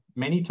remember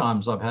many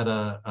times I've had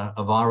a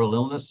viral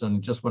illness,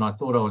 and just when I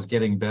thought I was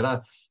getting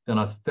better, then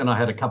I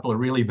had a couple of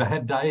really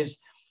bad days.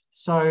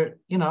 So,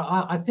 you know,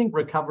 I think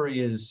recovery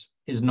is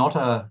not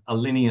a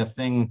linear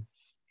thing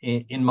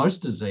in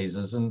most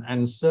diseases,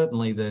 and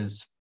certainly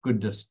there's good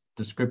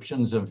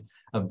descriptions of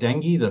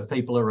dengue that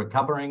people are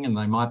recovering and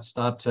they might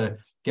start to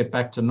get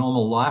back to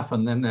normal life,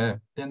 and then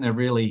they're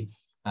really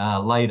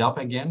laid up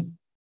again.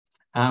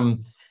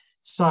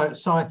 So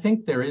I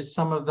think there is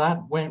some of that.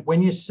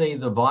 When you see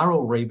the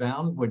viral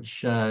rebound,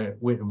 which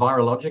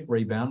virologic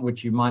rebound,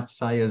 which you might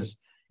say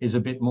is a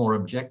bit more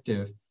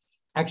objective,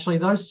 actually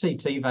those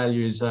CT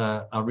values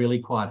are really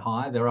quite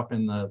high. They're up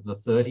in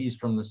the 30s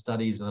from the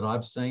studies that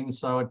I've seen.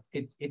 So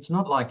it's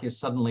not like you're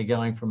suddenly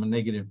going from a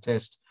negative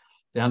test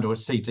down to a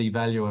CT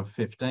value of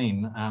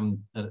 15,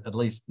 at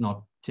least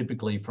not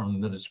typically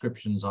from the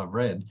descriptions I've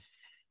read.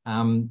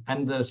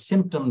 And the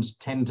symptoms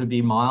tend to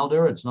be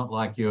milder. It's not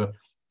like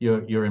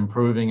you're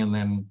improving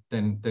and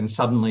then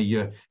suddenly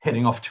you're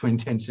heading off to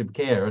intensive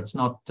care. It's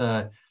not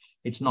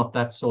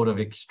that sort of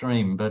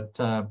extreme, but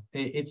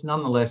it's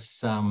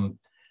nonetheless an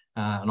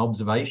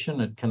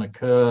observation. It can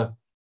occur.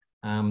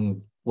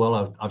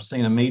 Well, I've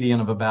seen a median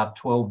of about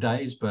 12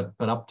 days, but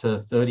up to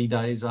 30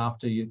 days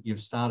after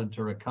you've started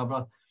to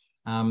recover.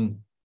 And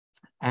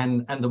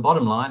the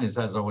bottom line is,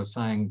 as I was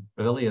saying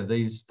earlier,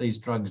 these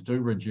drugs do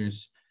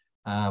reduce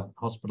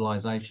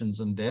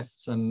hospitalizations and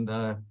deaths,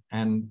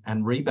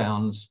 and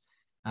rebounds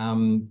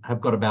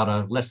have got about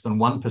a less than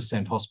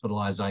 1%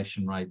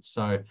 hospitalization rate.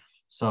 So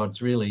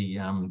it's really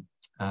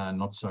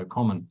not so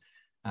common.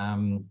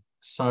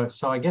 So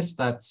I guess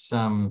that's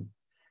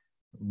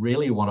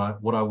really what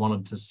I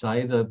wanted to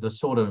say. The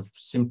sort of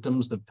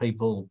symptoms that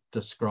people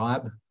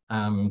describe,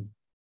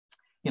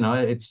 you know,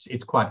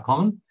 it's quite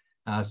common.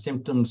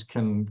 Symptoms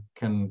can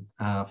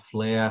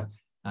flare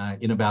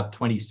in about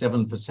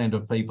 27%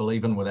 of people,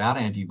 even without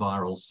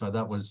antivirals. So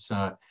that was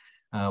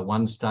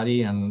one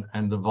study, and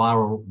the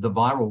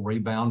viral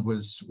rebound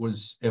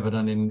was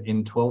evident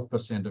in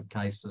 12% of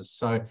cases.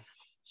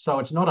 So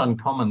it's not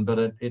uncommon, but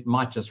it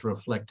might just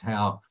reflect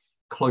how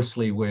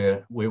closely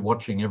we're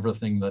watching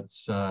everything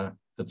that's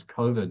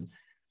COVID.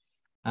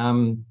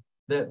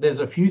 There's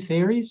a few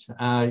theories.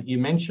 You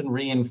mentioned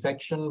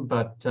reinfection,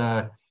 but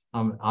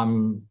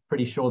I'm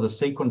pretty sure the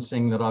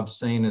sequencing that I've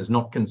seen is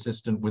not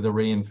consistent with a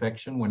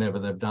reinfection. Whenever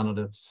they've done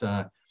it,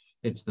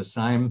 it's the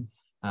same.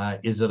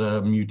 Is it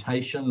a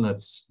mutation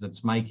that's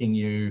making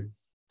you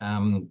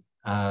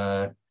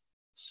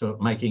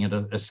making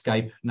it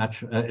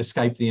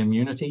escape the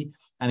immunity?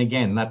 And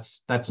again,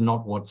 that's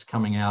not what's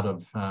coming out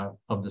of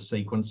the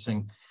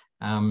sequencing.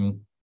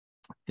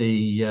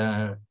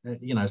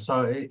 You know,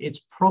 so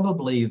it's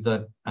probably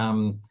that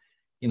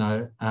you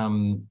know,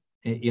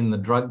 in the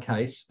drug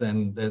case,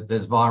 then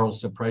there's viral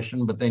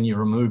suppression, but then you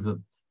remove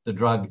the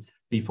drug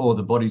before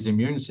the body's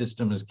immune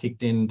system has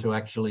kicked in to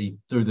actually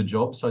do the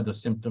job, so the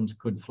symptoms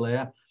could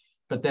flare.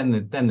 But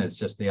then there's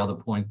just the other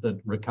point that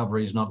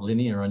recovery is not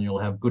linear, and you'll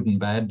have good and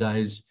bad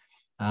days,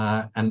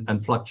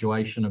 and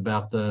fluctuation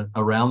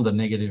around the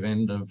negative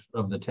end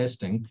of the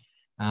testing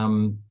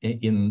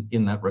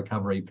in that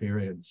recovery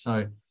period.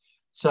 So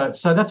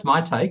that's my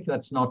take.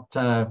 That's not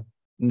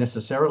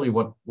necessarily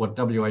what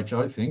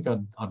WHO think.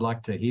 I'd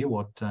like to hear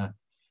what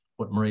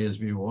Maria's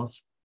view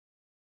was.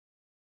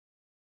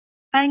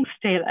 Thanks,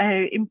 Dale.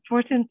 I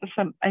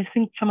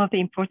think some of the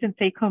important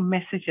take-home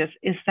messages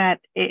is that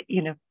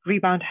you know,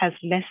 rebound has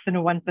less than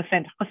a 1%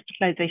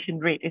 hospitalization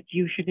rate. It's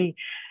usually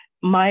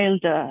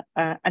milder,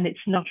 and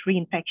it's not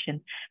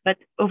reinfection. But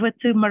over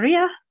to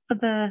Maria for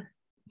the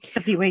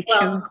WHO.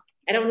 Well,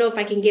 I don't know if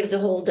I can give the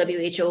whole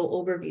WHO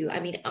overview. I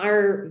mean,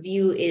 our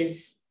view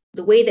is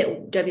the way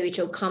that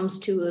WHO comes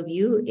to a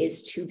view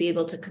is to be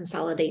able to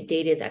consolidate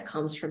data that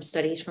comes from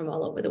studies from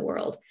all over the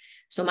world.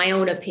 So my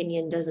own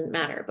opinion doesn't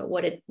matter, but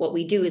what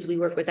we do is we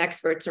work with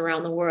experts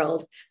around the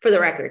world. For the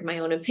record, my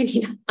own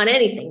opinion on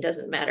anything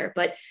doesn't matter,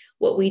 but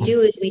what we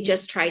do is we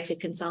just try to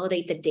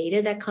consolidate the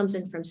data that comes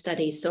in from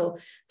studies. So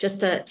just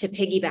to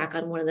piggyback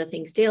on one of the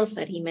things Dale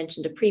said, he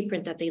mentioned a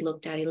preprint that they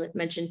looked at. He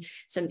mentioned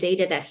some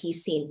data that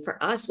he's seen.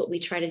 For us, what we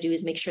try to do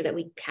is make sure that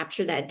we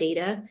capture that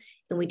data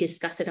and we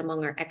discuss it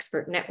among our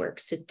expert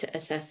networks to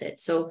assess it.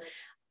 So,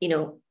 you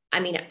know, I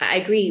mean, I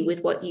agree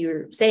with what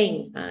you're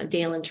saying,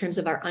 Dale, in terms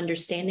of our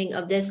understanding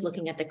of this,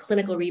 looking at the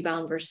clinical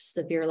rebound versus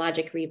the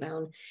virologic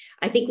rebound.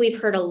 I think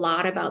we've heard a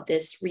lot about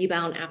this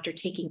rebound after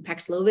taking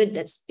Paxlovid.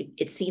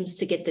 It seems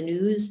to get the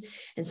news,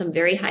 and some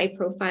very high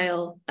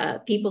profile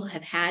people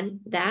have had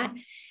that.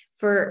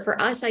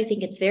 For us, I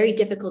think it's very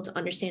difficult to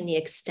understand the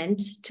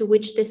extent to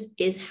which this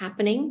is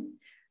happening,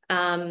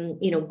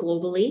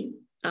 globally,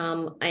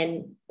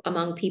 and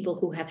among people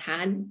who have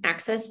had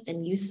access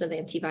and use of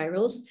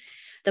antivirals.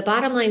 The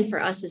bottom line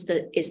for us is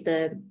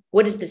the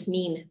what does this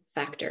mean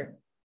factor.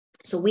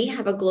 So we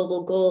have a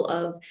global goal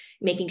of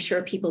making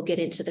sure people get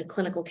into the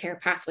clinical care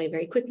pathway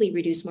very quickly,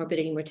 reduce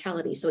morbidity and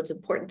mortality. So it's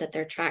important that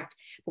they're tracked.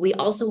 But we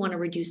also want to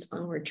reduce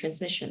onward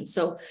transmission.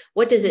 So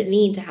what does it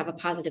mean to have a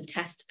positive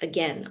test?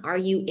 Again, are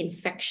you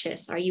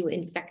infectious? Are you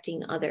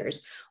infecting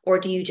others? Or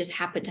do you just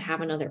happen to have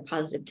another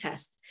positive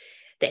test?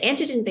 The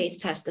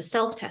antigen-based tests, the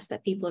self-tests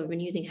that people have been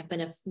using have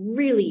been a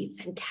really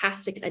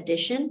fantastic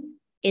addition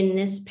in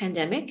this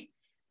pandemic.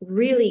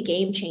 Really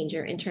game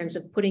changer in terms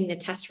of putting the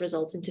test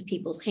results into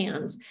people's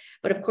hands.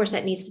 But of course,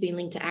 that needs to be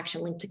linked to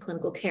action, linked to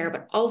clinical care,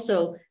 but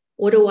also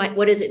what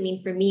does it mean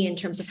for me in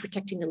terms of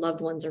protecting the loved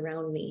ones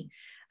around me?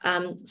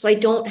 So I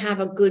don't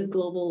have a good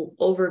global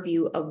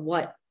overview of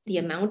what the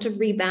amount of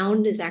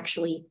rebound is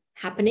actually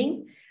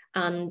happening.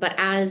 But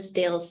as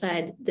Dale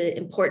said, the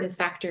important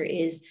factor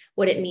is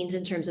what it means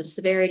in terms of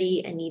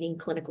severity and needing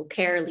clinical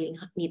care,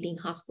 needing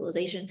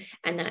hospitalization,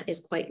 and that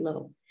is quite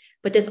low.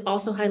 But this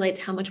also highlights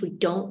how much we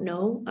don't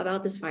know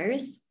about this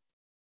virus.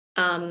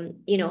 None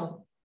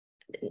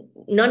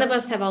of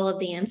us have all of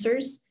the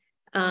answers.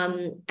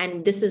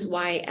 And this is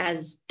why,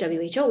 as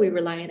WHO, we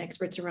rely on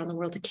experts around the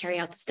world to carry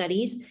out the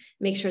studies,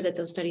 make sure that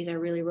those studies are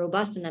really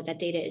robust and that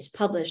data is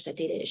published, that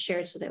data is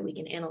shared so that we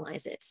can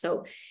analyze it.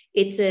 So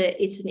it's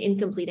an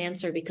incomplete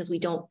answer because we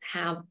don't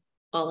have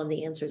all of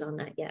the answers on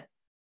that yet.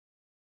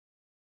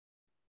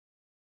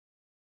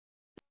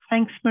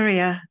 Thanks,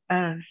 Maria.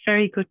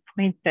 Very good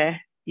point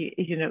there.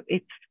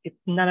 It's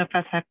none of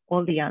us have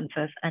all the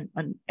answers,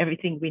 and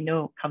everything we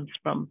know comes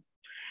from,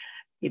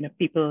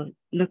 people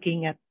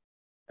looking at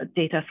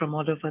data from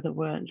all over the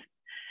world.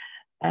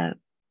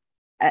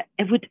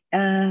 Would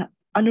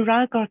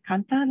Anurag or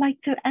Kanta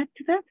like to add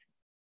to that?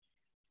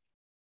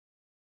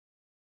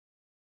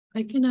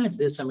 I can add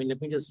this.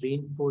 Let me just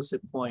reinforce a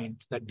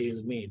point that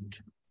Dale made.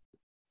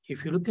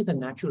 If you look at the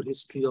natural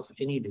history of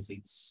any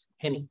disease,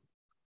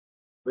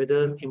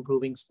 whether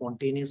improving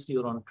spontaneously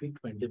or on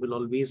treatment, there will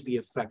always be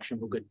a fraction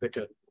who get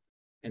better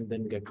and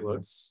then get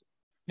worse.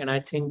 And I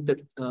think that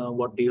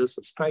what Dale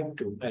subscribed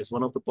to as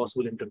one of the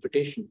possible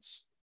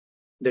interpretations,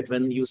 that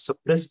when you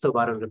suppress the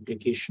viral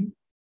replication,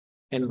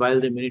 and while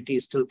the immunity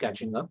is still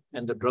catching up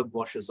and the drug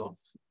washes off,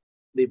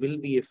 there will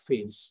be a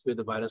phase where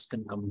the virus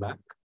can come back.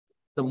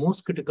 The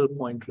most critical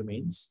point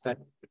remains that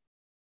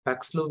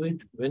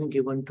Paxlovid, when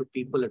given to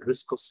people at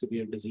risk of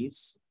severe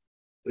disease,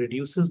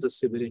 reduces the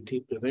severity,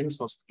 prevents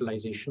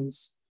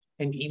hospitalizations,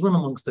 and even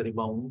amongst the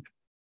rebound,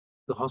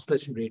 the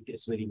hospitalization rate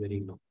is very,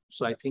 very low.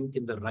 So I think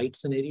in the right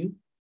scenario,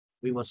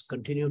 we must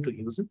continue to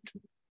use it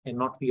and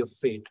not be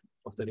afraid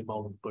of the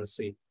rebound per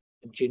se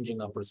and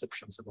changing our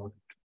perceptions about it.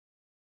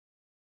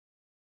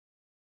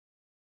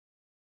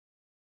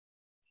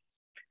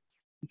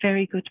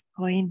 Very good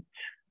point,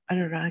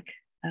 Anurag.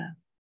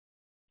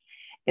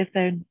 If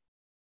there are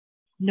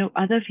no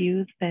other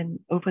views, then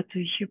over to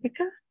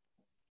Shubhika.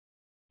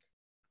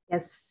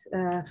 Yes,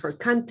 for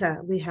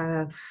Kanta, we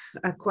have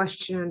a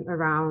question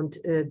around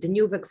the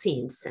new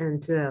vaccines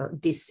and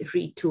this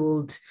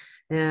retooled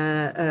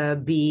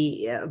bivalent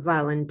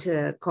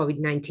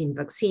COVID-19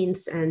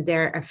 vaccines and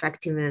their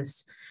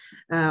effectiveness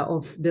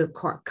of the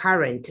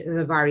current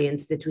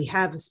variants that we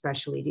have,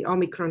 especially the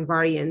Omicron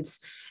variants,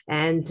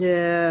 and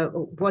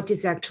what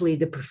is actually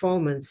the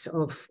performance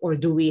of, or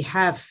do we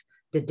have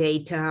the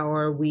data,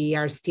 or we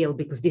are still,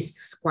 because this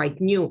is quite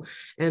new,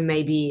 and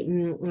maybe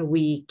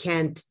we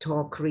can't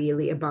talk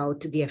really about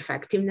the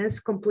effectiveness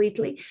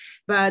completely,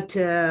 but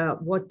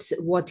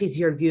what is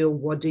your view?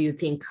 What do you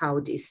think, how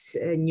these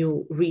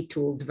new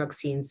retooled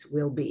vaccines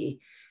will be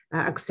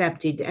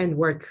accepted and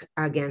work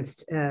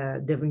against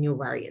the new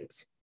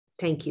variants?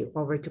 Thank you.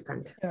 Over to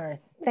Kanta. Sure.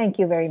 Thank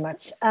you very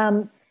much.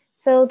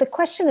 So the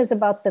question is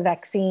about the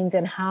vaccines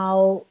and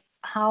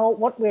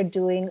what we're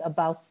doing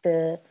about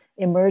the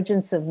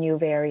emergence of new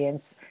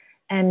variants.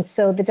 And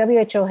so the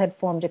WHO had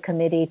formed a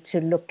committee to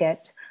look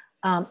at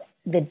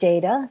the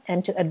data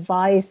and to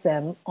advise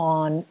them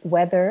on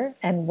whether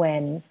and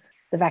when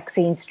the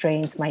vaccine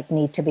strains might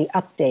need to be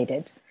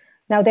updated.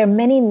 Now, there are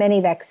many, many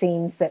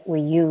vaccines that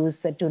we use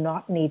that do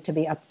not need to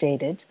be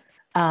updated.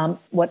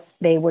 What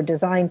they were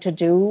designed to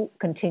do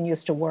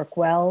continues to work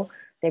well.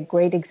 They're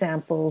great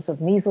examples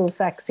of measles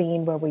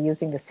vaccine where we're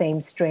using the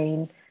same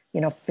strain,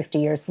 50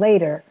 years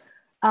later.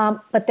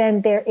 But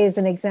then there is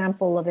an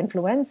example of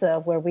influenza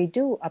where we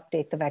do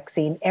update the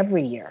vaccine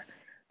every year.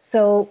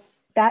 So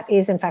that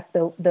is, in fact,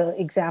 the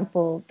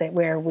example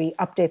where we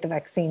update the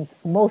vaccines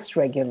most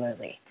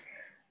regularly.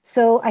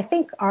 So I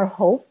think our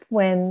hope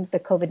when the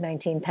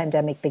COVID-19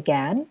 pandemic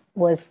began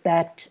was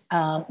that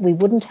we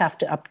wouldn't have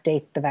to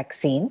update the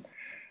vaccine.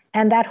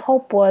 And that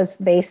hope was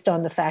based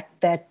on the fact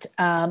that,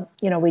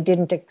 we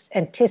didn't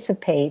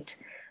anticipate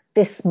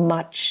this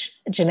much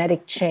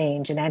genetic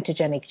change and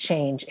antigenic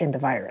change in the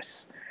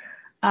virus.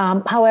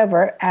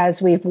 However,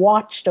 as we've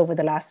watched over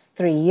the last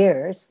 3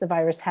 years, the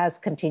virus has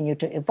continued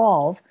to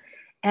evolve,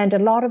 and a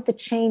lot of the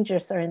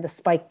changes are in the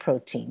spike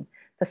protein.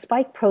 The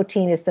spike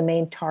protein is the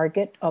main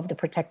target of the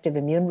protective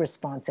immune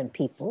response in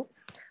people.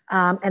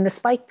 And the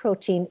spike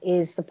protein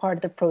is the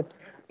part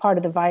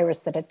of the virus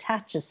that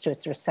attaches to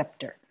its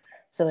receptor.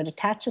 So it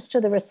attaches to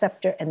the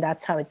receptor, and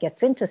that's how it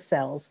gets into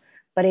cells,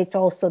 but it's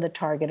also the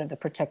target of the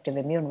protective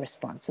immune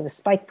response. So the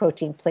spike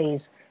protein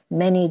plays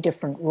many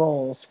different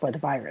roles for the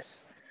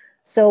virus.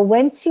 So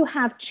once you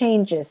have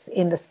changes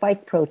in the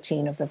spike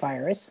protein of the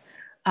virus,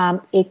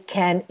 it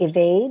can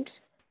evade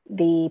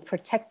the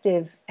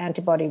protective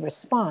antibody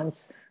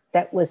response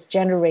that was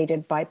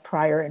generated by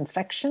prior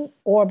infection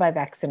or by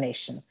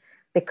vaccination,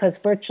 because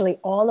virtually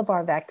all of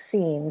our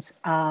vaccines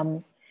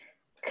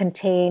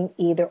contain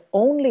either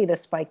only the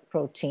spike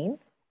protein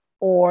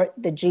or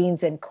the gene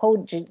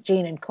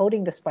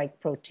encoding the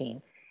spike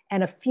protein.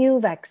 And a few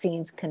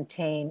vaccines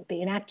the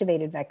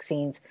inactivated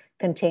vaccines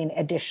contain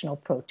additional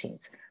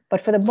proteins.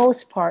 But for the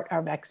most part,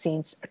 our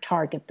vaccines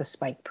target the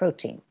spike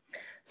protein.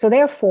 So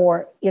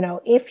therefore,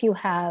 if you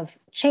have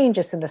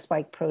changes in the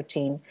spike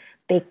protein,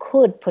 they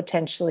could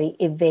potentially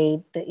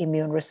evade the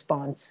immune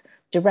response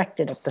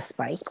directed at the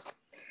spike.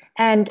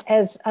 And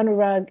as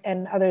Anurag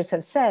and others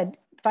have said,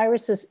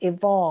 viruses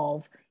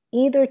evolve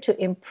either to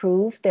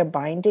improve their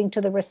binding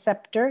to the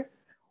receptor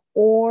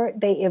or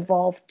they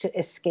evolve to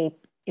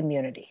escape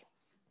immunity.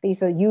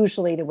 These are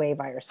usually the way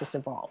viruses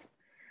evolve.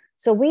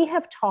 So we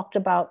have talked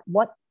about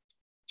what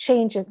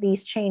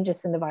these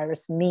changes in the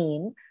virus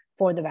mean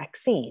for the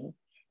vaccine.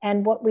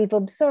 And what we've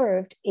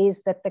observed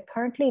is that the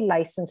currently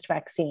licensed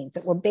vaccines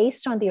that were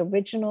based on the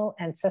original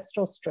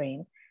ancestral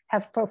strain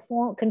have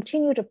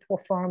continued to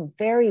perform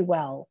very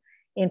well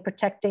in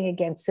protecting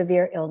against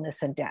severe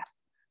illness and death.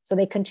 So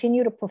they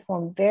continue to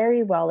perform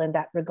very well in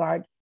that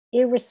regard,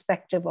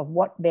 irrespective of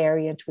what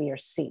variant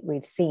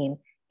we've seen,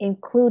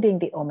 including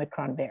the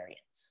Omicron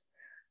variants.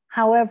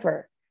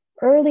 However,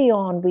 early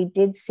on, we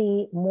did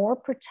see more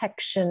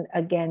protection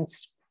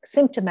against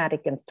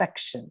symptomatic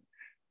infection,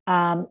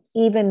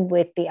 even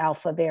with the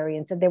Alpha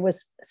variants. And there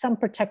was some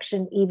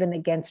protection even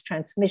against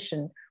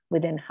transmission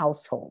within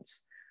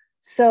households.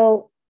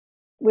 So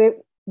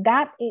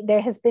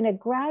there has been a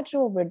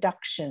gradual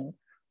reduction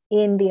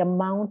in the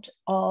amount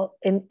of,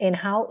 in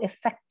how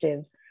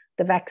effective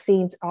the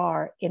vaccines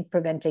are in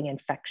preventing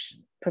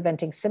infection,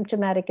 preventing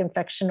symptomatic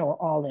infection or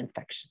all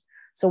infection.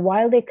 So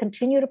while they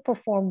continue to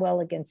perform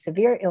well against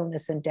severe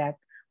illness and death,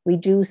 we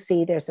do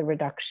see there's a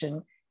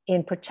reduction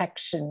in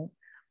protection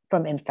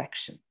from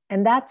infection.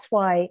 And that's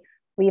why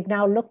we've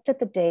now looked at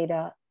the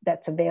data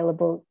that's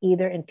available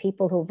either in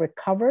people who've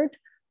recovered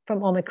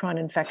from Omicron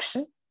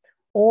infection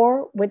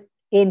or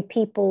in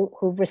people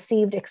who've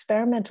received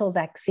experimental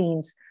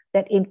vaccines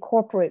that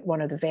incorporate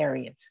one of the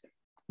variants.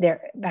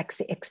 They're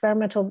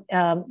experimental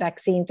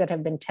vaccines that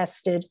have been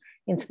tested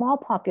in small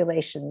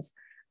populations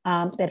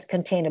that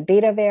contain a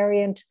beta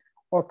variant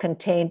or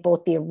contain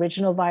both the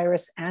original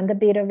virus and the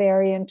beta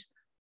variant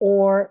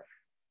or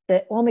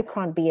the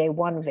Omicron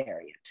BA.5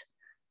 variant.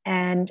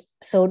 And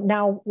so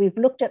now we've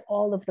looked at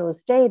all of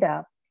those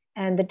data,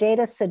 and the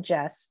data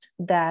suggest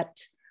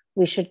that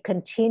we should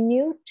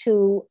continue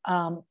to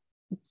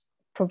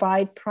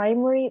provide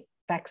primary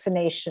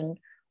vaccination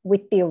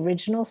with the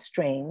original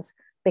strains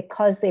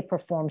because they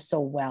perform so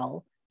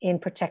well in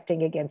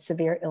protecting against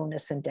severe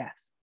illness and death.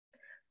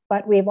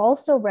 But we've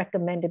also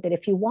recommended that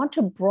if you want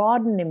to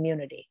broaden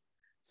immunity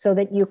so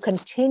that you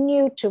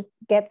continue to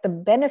get the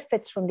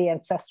benefits from the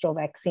ancestral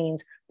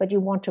vaccines, but you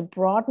want to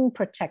broaden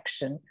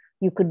protection,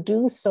 you could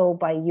do so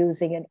by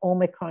using an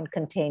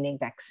Omicron-containing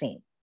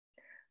vaccine.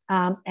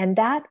 And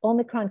that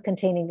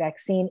Omicron-containing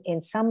vaccine,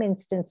 in some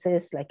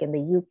instances, like in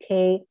the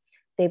UK,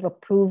 they've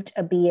approved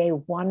a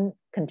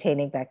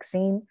BA.1-containing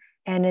vaccine.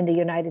 And in the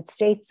United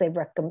States,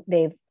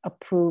 they've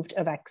approved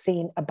a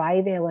vaccine, a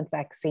bivalent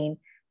vaccine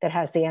that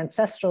has the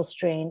ancestral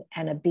strain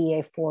and a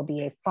BA.4,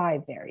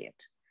 BA.5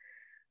 variant.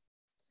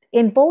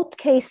 In both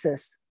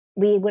cases,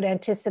 we would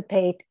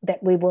anticipate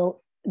that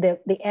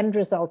the end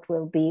result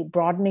will be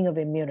broadening of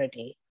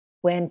immunity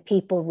when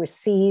people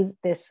receive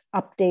this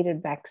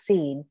updated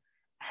vaccine,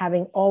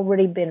 having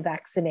already been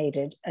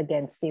vaccinated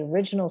against the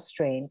original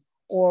strain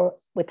or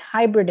with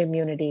hybrid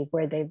immunity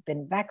where they've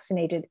been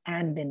vaccinated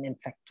and been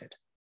infected.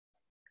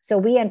 So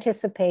we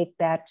anticipate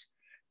that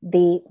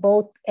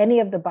any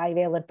of the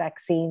bivalent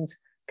vaccines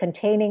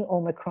containing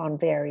Omicron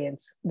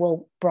variants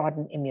will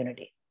broaden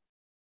immunity.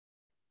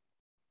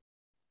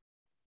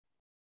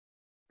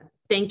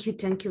 Thank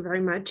you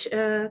very much,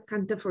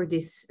 Kanta, for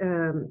this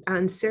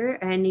answer.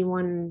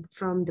 Anyone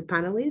from the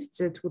panelists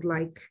that would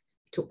like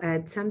to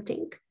add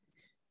something?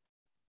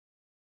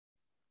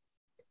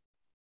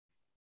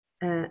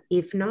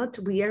 If not,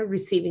 we are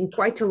receiving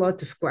quite a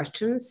lot of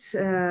questions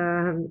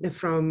from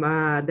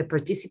the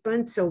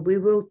participants, so we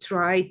will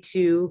try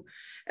to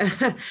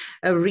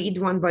read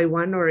one by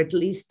one, or at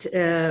least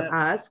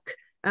ask.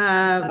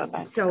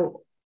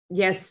 So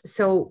yes,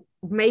 so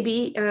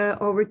maybe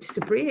over to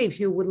Supriya, if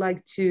you would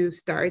like to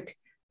start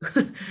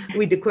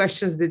with the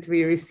questions that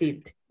we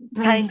received.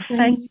 Thanks,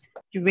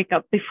 you,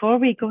 Vika. Before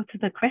we go to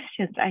the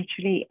questions,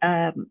 actually,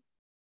 I'd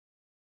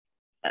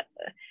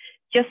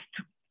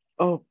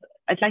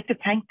like to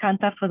thank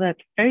Kanta for that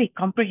very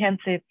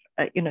comprehensive,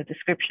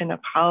 description of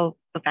how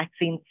the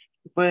vaccines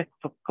work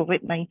for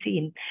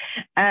COVID-19.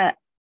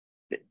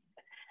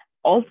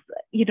 Also,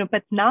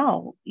 but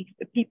now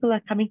people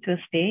are coming to a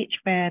stage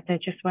where they're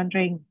just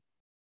wondering,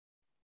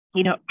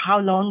 how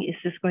long is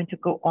this going to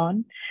go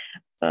on?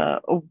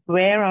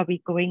 Where are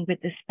we going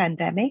with this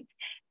pandemic?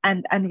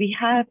 And we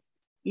have,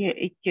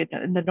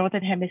 in the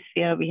Northern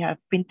Hemisphere, we have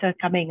winter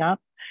coming up.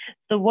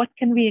 So what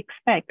can we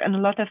expect? And a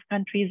lot of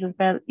countries as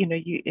well,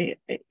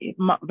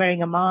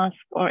 wearing a mask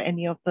or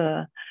any of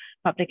the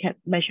public health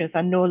measures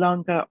are no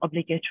longer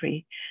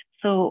obligatory.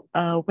 So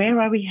where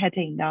are we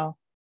heading now?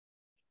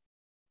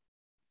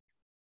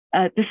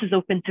 This is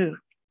open to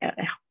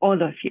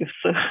all of you.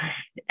 So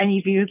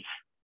any views?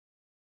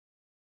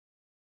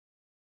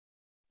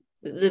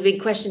 The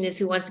big question is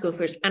who wants to go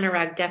first?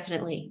 Anurag,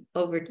 definitely.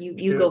 Over to you.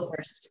 You go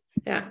first.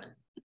 Yeah.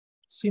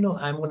 So,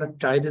 I'm going to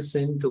tie this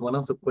into one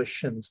of the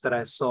questions that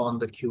I saw on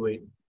the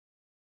QA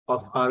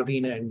of are we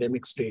in an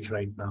endemic stage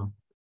right now?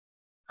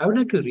 I would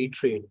like to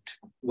reiterate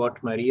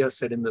what Maria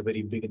said in the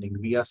very beginning.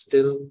 We are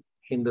still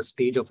in the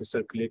stage of a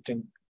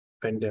circulating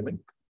pandemic.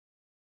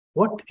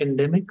 What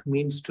endemic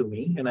means to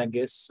me, and I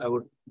guess I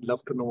would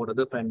love to know what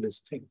other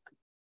panelists think,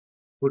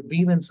 would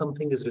be when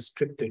something is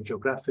restricted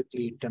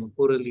geographically,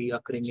 temporally,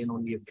 occurring in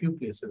only a few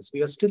places.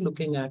 We are still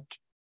looking at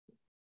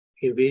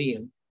a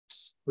variant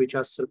which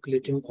are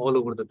circulating all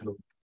over the globe.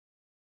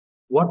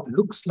 What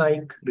looks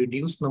like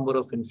reduced number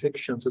of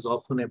infections is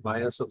often a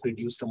bias of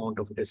reduced amount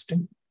of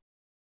testing.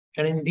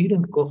 And indeed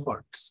in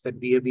cohorts that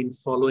we have been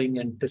following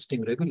and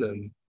testing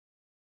regularly,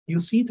 you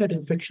see that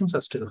infections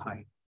are still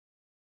high.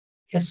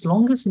 As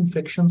long as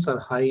infections are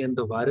high and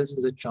the virus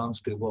has a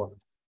chance to evolve,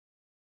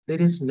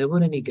 there is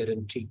never any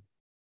guarantee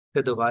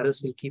that the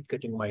virus will keep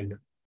getting milder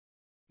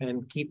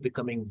and keep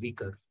becoming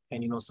weaker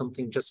and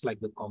something just like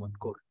the common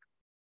cold.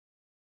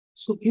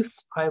 So if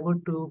I were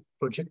to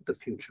project the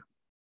future,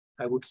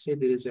 I would say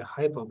there is a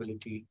high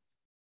probability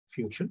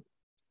future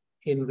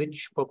in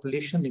which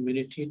population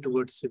immunity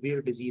towards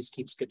severe disease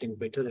keeps getting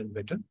better and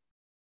better,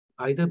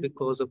 either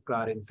because of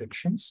prior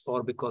infections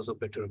or because of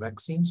better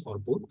vaccines or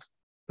both,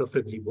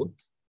 preferably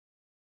both,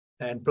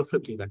 and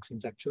preferably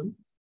vaccines actually.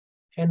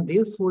 And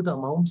therefore the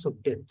amounts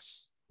of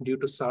deaths due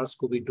to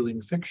SARS-CoV-2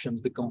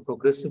 infections become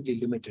progressively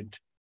limited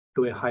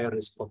to a higher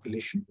risk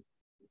population.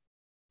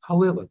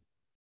 However,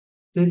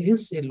 there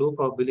is a low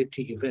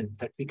probability event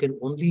that we can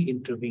only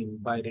intervene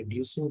by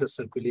reducing the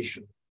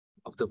circulation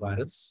of the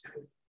virus,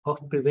 of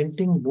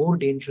preventing more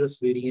dangerous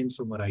variants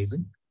from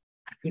arising.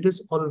 It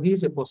is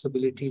always a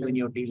possibility when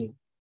you're dealing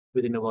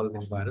with an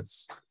evolving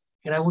virus.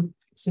 And I would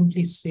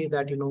simply say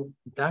that,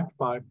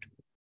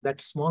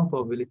 that small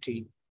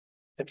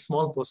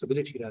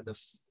possibility rather,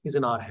 is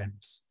in our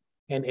hands.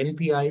 And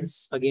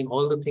NPIs, again,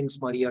 all the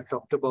things Maria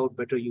talked about,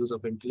 better use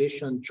of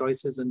ventilation,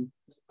 choices in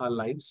our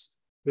lives,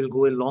 will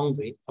go a long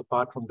way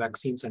apart from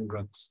vaccines and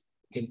drugs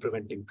in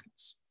preventing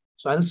things.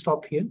 So I'll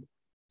stop here.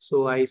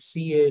 So I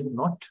see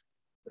not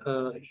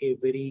a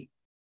very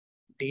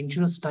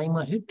dangerous time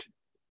ahead,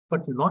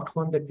 but not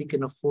one that we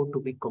can afford to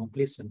be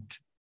complacent,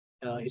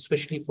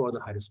 especially for the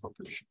high-risk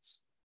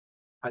populations.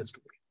 I'll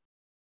stop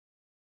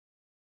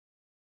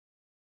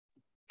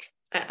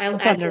here.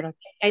 I'll add,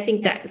 I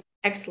think that's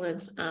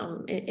excellent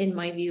in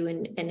my view.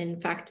 And in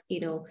fact,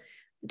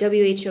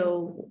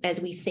 WHO, as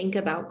we think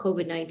about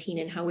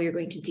COVID-19 and how we are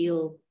going to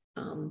deal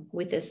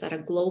with this at a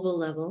global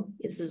level,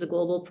 this is a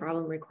global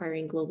problem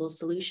requiring global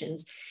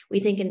solutions. We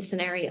think in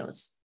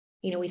scenarios,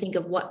 we think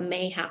of what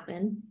may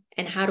happen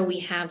and how do we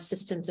have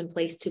systems in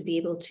place to be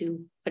able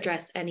to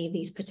address any of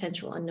these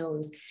potential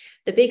unknowns.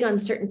 The big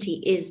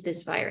uncertainty is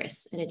this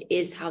virus, and it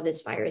is how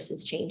this virus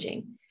is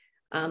changing.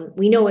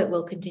 We know it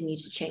will continue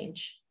to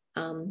change,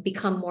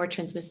 become more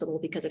transmissible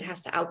because it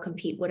has to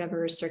outcompete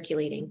whatever is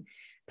circulating,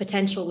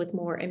 potential with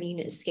more immune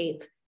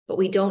escape, but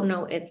we don't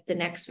know if the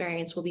next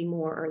variants will be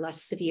more or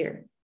less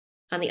severe.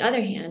 On the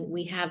other hand,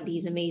 we have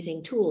these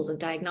amazing tools of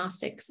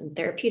diagnostics and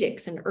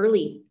therapeutics and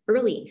early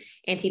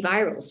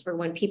antivirals for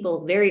when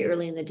people very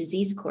early in the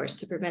disease course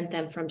to prevent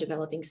them from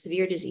developing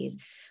severe disease.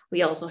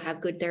 We also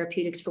have good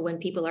therapeutics for when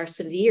people are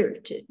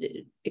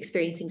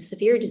experiencing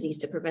severe disease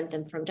to prevent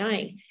them from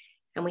dying.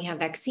 And we have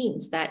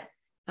vaccines that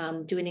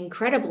do an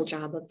incredible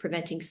job of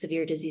preventing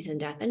severe disease and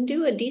death and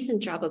do a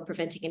decent job of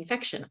preventing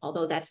infection,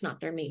 although that's not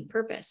their main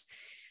purpose.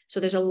 So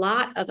there's a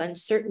lot of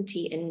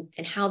uncertainty in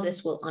how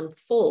this will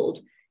unfold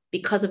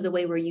because of the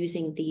way we're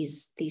using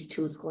these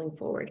tools going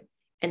forward.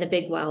 And the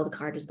big wild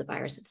card is the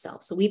virus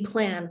itself. So we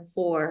plan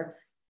for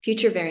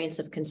future variants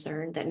of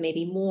concern that may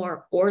be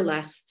more or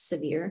less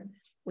severe.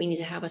 We need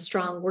to have a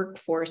strong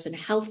workforce and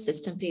health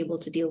system to be able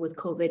to deal with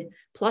COVID,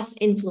 plus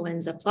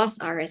influenza, plus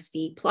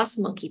RSV, plus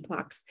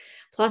monkeypox,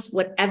 plus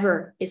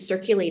whatever is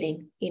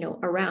circulating,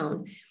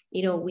 around.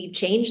 We've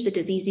changed the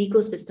disease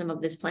ecosystem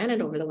of this planet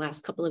over the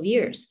last couple of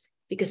years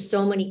because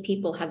so many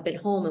people have been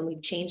home and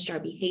we've changed our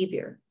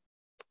behavior.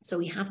 So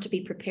we have to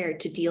be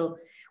prepared to deal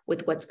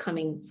with what's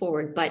coming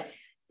forward. But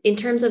in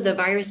terms of the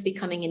virus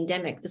becoming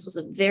endemic, this was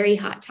a very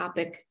hot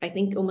topic, I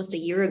think almost a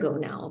year ago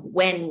now.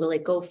 When will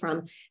it go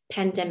from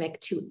pandemic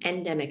to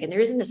endemic? And there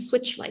isn't a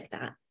switch like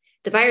that.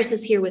 The virus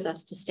is here with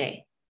us to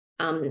stay.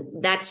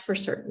 That's for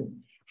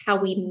certain. How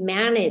we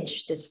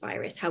manage this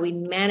virus, how we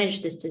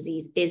manage this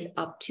disease is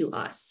up to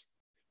us.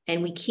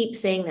 And we keep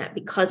saying that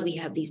because we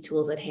have these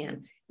tools at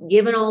hand.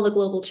 Given all the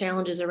global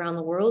challenges around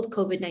the world,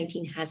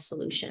 COVID-19 has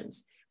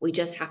solutions. We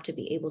just have to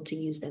be able to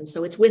use them.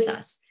 So it's with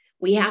us.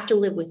 We have to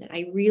live with it.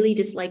 I really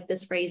dislike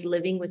this phrase,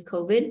 living with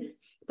COVID,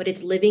 but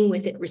it's living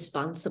with it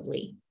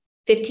responsibly.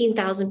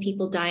 15,000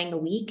 people dying a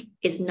week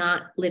is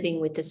not living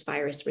with this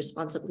virus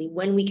responsibly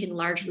when we can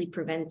largely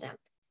prevent them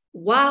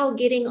while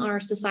getting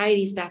our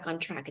societies back on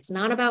track. It's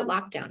not about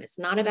lockdown. It's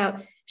not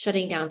about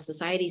shutting down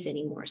societies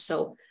anymore.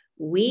 So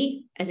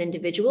we as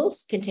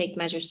individuals can take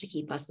measures to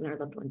keep us and our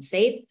loved ones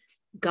safe.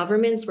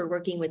 Governments, we're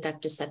working with them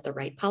to set the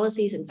right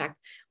policies. In fact,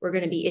 we're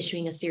going to be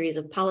issuing a series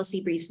of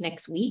policy briefs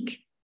next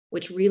week,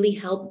 which really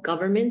help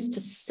governments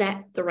to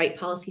set the right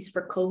policies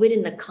for COVID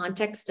in the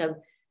context of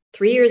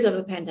 3 years of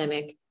a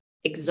pandemic,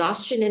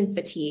 exhaustion and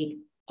fatigue,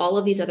 all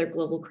of these other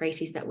global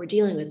crises that we're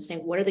dealing with,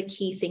 saying what are the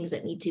key things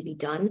that need to be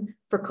done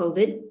for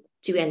COVID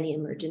to end the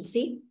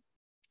emergency,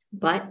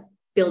 but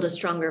build a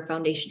stronger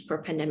foundation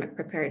for pandemic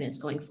preparedness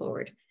going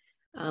forward.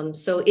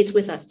 So it's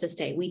with us to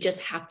stay. We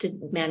just have to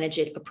manage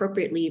it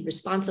appropriately,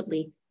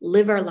 responsibly,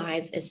 live our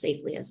lives as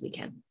safely as we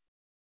can.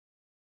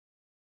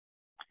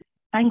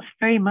 Thanks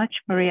very much,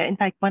 Maria. In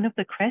fact, one of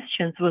the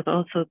questions was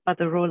also about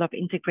the role of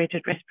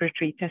integrated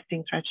respiratory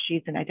testing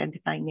strategies in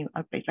identifying new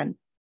outbreaks, and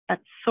that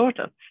sort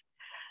of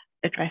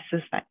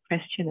addresses that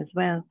question as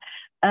well.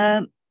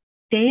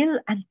 Dale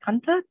and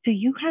Kanta, do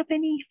you have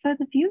any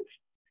further views?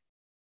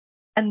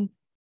 And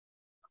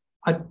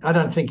I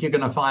don't think you're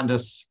going to find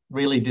us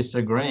really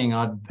disagreeing.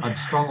 I'd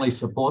strongly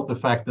support the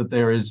fact that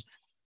there is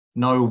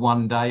no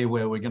one day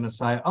where we're going to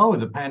say, oh,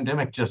 the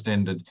pandemic just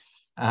ended.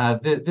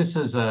 This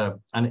is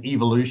an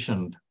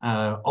evolution.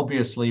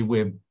 Obviously,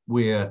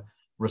 we're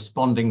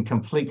responding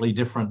completely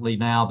differently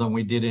now than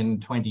we did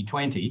in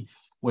 2020,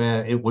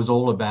 where it was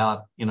all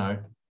about,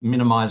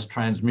 minimize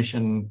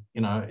transmission,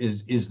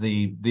 is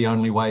the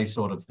only way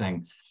sort of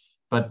thing.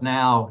 But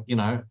now,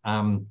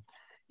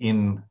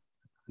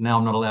 now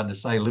I'm not allowed to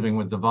say living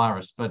with the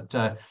virus, but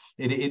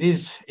it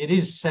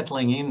is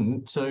settling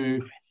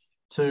into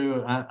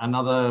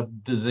another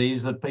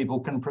disease that people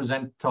can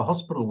present to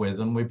hospital with,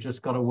 and we've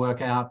just got to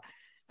work out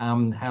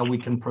how we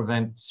can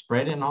prevent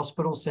spread in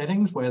hospital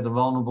settings where the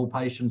vulnerable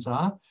patients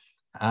are,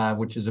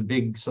 which is a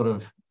big sort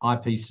of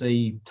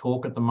IPC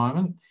talk at the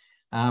moment.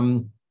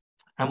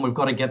 And we've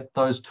got to get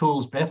those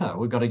tools better.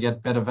 We've got to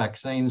get better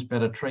vaccines,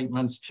 better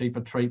treatments,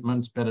 cheaper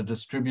treatments, better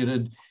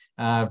distributed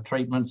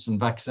treatments and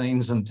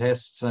vaccines and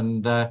tests.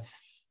 And I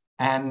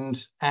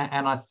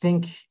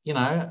think,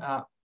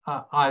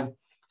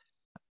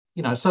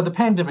 so the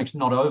pandemic's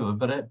not over,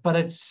 but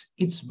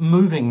it's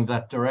moving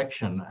that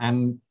direction.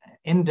 And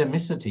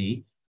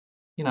endemicity,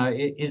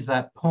 is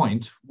that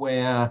point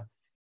where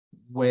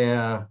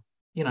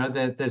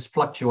there's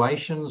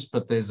fluctuations,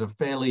 but there's a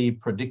fairly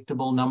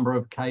predictable number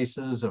of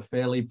cases, a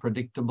fairly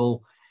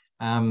predictable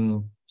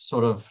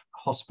sort of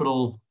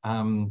hospital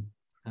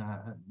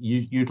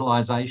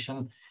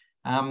utilization.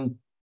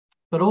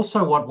 But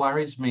also what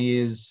worries me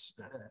is,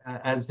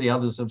 as the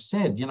others have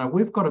said,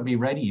 we've got to be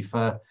ready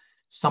for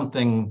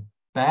something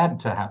bad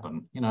to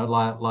happen,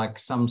 like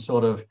some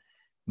sort of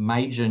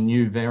major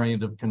new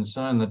variant of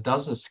concern that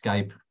does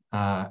escape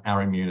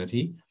our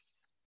immunity.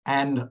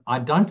 And I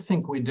don't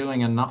think we're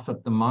doing enough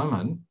at the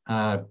moment,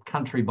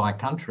 country by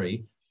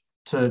country,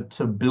 to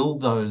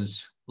build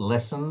those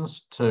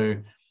lessons,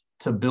 to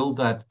build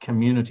that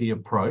community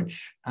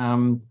approach.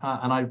 And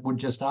I would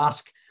just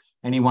ask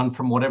anyone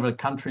from whatever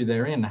country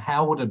they're in,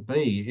 how would it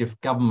be if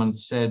government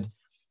said,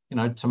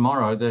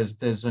 tomorrow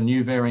there's a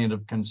new variant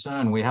of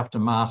concern, we have to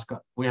mask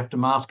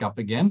up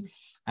again,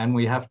 and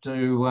we have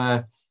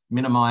to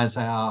minimize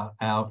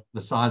the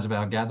size of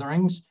our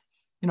gatherings.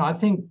 I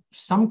think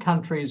some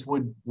countries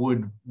would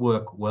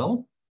work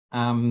well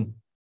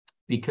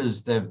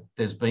because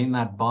there's been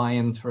that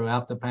buy-in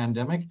throughout the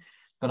pandemic.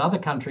 But other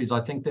countries,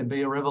 I think there'd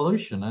be a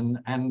revolution.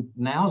 And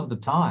now's the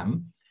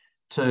time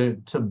to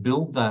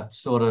build that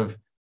sort of,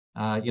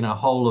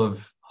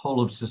 whole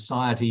of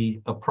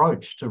society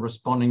approach to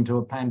responding to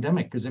a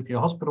pandemic. Because if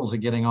your hospitals are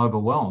getting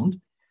overwhelmed,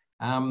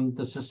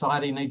 the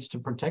society needs to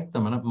protect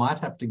them, and it might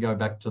have to go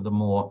back to the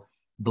more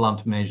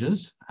blunt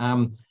measures.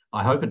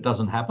 I hope it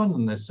doesn't happen,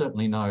 and there's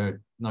certainly no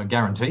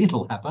guarantee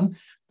it'll happen,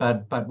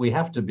 but we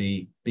have to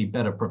be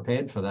better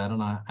prepared for that.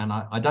 And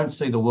I don't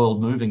see the world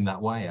moving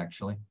that way,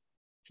 actually.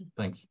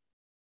 Thanks.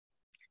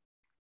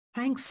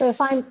 Thanks.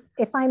 So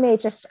if I may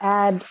just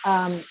add,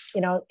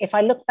 if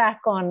I look back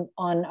on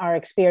our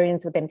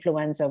experience with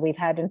influenza, we've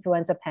had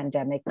influenza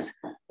pandemics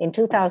in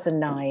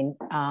 2009.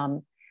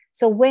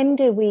 So when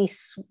do we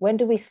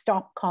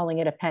stop calling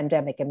it a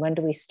pandemic, and when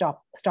do we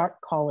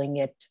start calling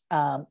it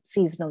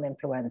seasonal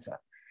influenza?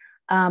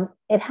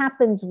 It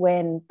happens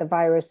when the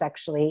virus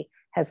actually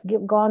has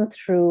gone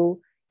through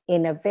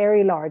in a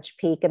very large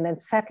peak and then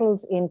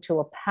settles into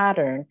a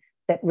pattern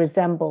that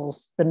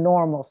resembles the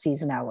normal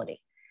seasonality.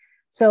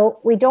 So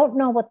we don't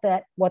know what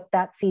that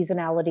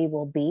seasonality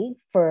will be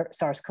for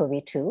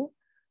SARS-CoV-2.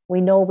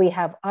 We know we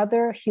have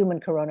other human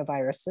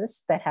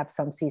coronaviruses that have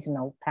some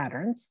seasonal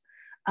patterns.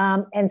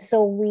 And so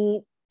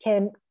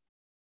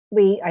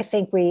I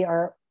think we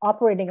are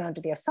operating under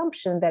the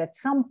assumption that at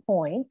some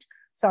point,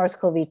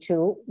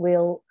 SARS-CoV-2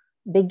 will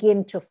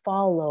begin to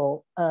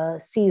follow a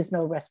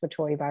seasonal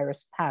respiratory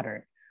virus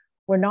pattern.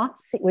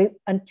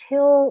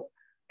 Until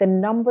the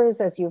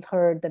numbers, as you've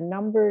heard, the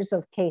numbers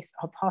of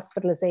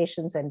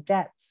hospitalizations and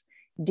deaths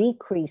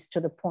decrease to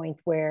the point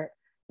where,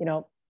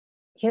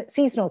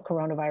 seasonal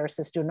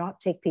coronaviruses do not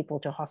take people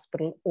to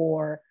hospital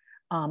or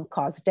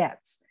cause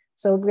deaths.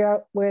 So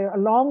we're a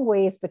long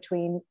ways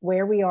between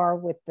where we are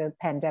with the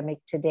pandemic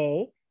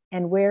today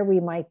and where we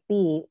might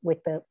be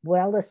with the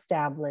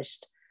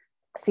well-established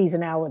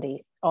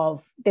seasonality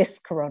of this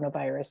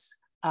coronavirus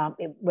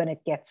when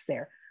it gets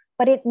there.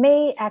 But it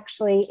may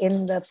actually,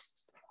 in the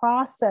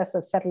process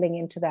of settling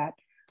into that,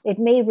 it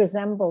may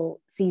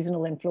resemble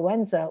seasonal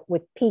influenza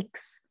with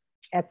peaks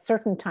at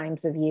certain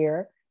times of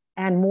year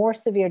and more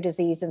severe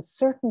disease in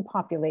certain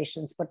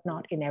populations, but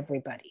not in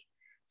everybody.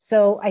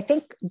 So I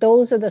think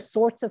those are the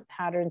sorts of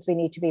patterns we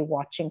need to be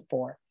watching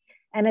for.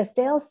 And as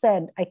Dale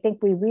said, I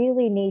think we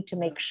really need to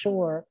make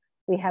sure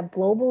we have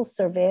global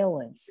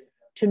surveillance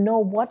to know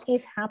what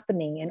is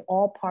happening in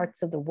all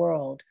parts of the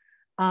world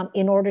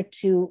in order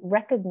to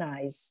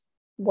recognize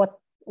what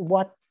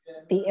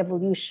the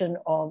evolution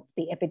of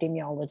the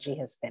epidemiology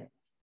has been.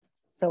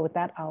 So with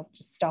that, I'll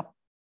just stop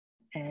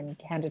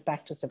and hand it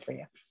back to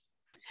Supriya.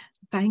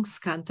 Thanks,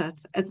 Kanta,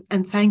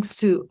 and thanks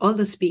to all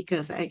the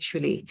speakers,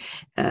 actually,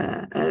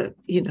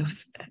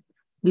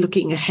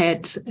 looking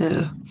ahead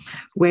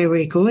where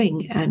we're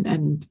going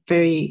and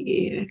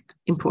very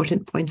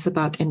important points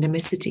about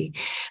endemicity.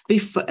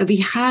 We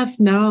have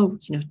now,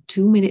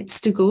 2 minutes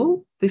to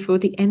go before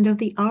the end of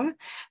the hour.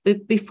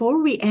 But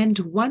before we end,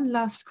 one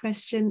last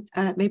question,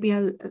 maybe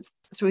I'll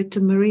throw it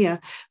to Maria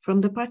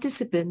from the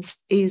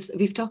participants, is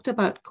we've talked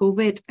about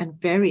COVID and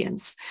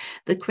variants.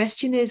 The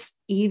question is,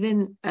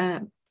 even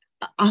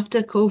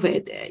after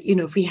COVID,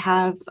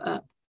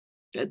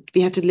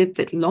 we have to live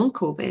with long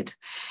COVID,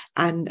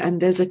 and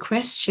there's a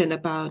question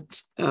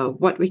about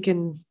what we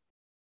can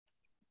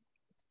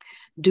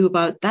do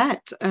about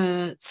that.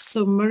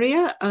 So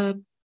Maria,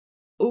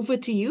 over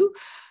to you.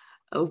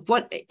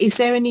 What is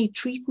there any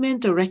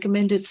treatment or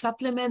recommended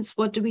supplements?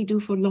 What do we do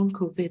for long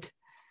COVID?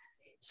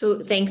 So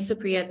thanks,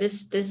 Supriya.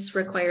 This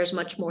requires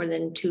much more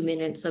than 2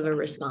 minutes of a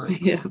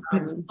response. Yeah.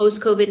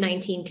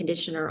 Post-COVID-19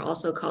 condition, or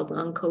also called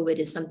long COVID,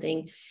 is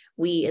something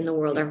we in the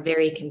world are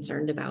very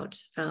concerned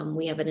about.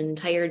 We have an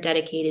entire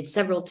dedicated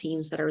several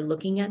teams that are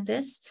looking at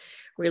this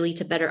really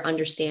to better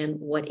understand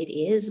what it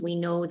is. We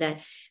know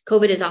that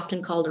COVID is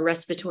often called a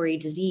respiratory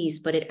disease,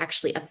 but it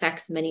actually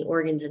affects many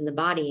organs in the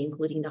body,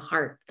 including the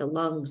heart, the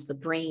lungs, the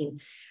brain,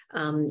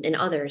 and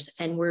others.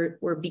 And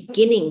we're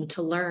beginning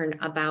to learn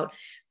about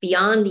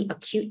beyond the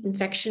acute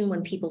infection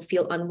when people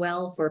feel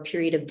unwell for a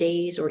period of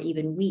days or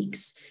even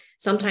weeks.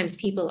 Sometimes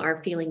people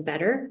are feeling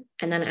better,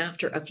 and then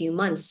after a few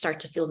months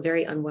start to feel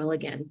very unwell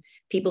again.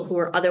 People who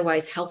are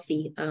otherwise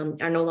healthy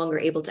are no longer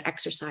able to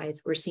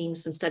exercise. We're seeing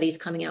some studies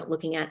coming out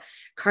looking at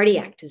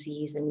cardiac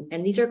disease,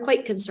 and these are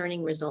quite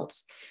concerning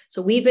results.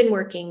 So we've been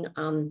working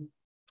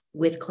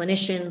with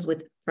clinicians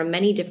from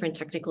many different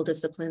technical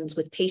disciplines,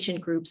 with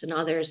patient groups and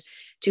others,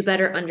 to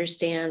better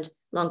understand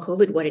long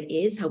COVID, what it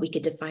is, how we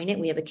could define it.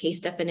 We have a case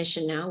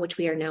definition now, which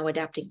we are now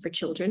adapting for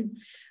children,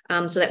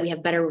 so that we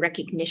have better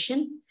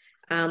recognition,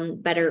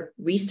 better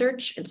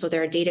research. And so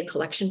there are data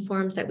collection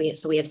forms that we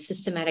have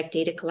systematic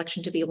data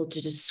collection to be able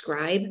to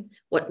describe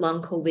what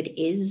long COVID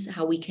is,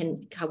 how we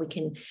can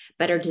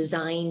better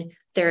design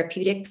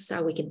therapeutics,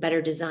 how we can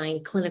better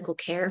design clinical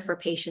care for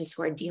patients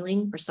who are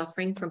dealing or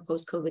suffering from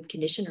post-COVID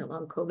condition or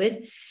long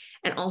COVID,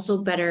 and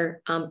also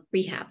better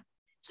rehab.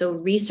 So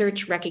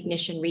research,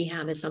 recognition,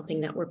 rehab is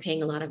something that we're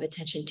paying a lot of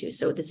attention to.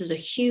 So this is a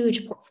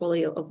huge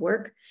portfolio of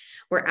work.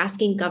 We're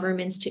asking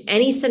governments to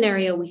any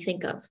scenario we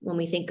think of when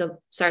we think of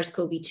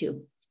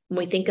SARS-CoV-2, when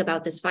we think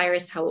about this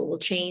virus, how it will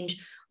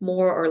change,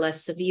 more or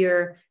less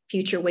severe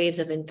future waves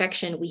of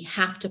infection, we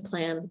have to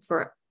plan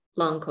for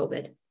long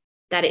COVID.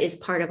 That is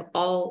part of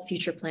all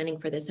future planning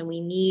for this. And we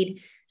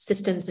need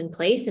systems in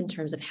place in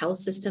terms of health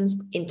systems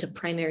into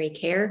primary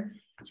care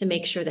to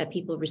make sure that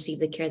people receive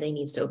the care they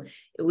need. So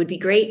it would be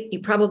great. You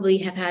probably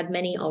have had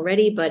many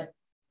already, but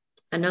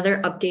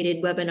Another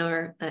updated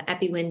webinar,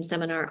 EPI-WIN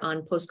seminar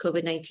on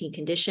post-COVID-19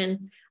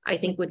 condition, I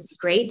think would be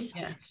great.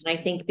 Yeah. And I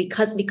think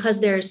because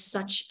there's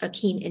such a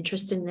keen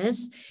interest in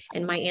this,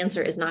 and my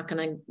answer is not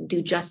going to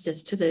do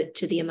justice to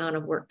the amount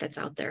of work that's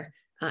out there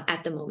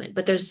at the moment,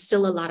 but there's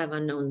still a lot of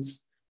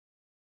unknowns.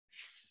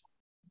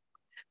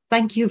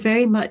 Thank you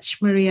very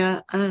much,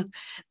 Maria.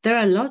 There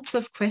are lots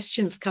of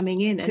questions coming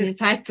in, and in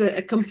fact,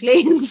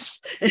 complaints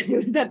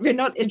that we're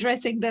not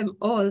addressing them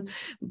all.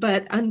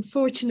 But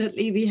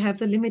unfortunately, we have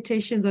the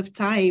limitations of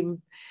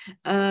time.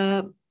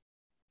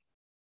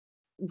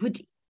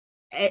 Would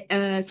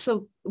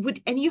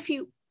any of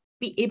you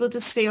be able to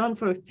stay on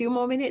for a few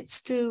more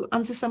minutes to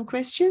answer some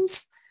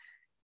questions?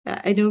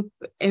 I know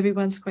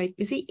everyone's quite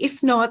busy.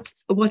 If not,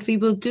 what we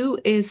will do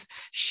is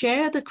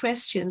share the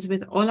questions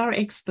with all our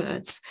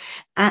experts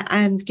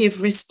and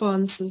give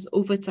responses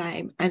over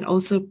time, and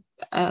also,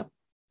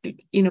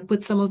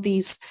 put some of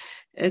these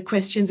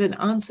questions and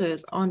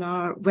answers on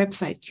our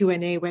website,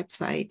 Q&A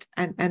website,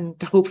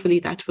 and hopefully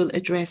that will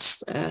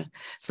address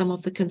some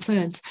of the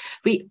concerns.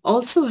 We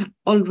also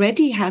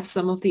already have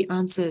some of the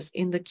answers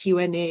in the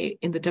Q&A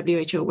in the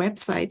WHO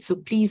website,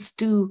 so please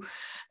do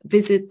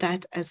visit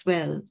that as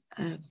well.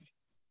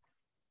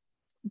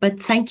 But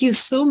thank you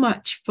so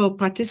much for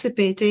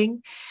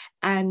participating,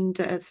 and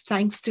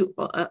thanks to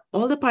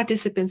all the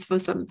participants for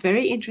some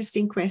very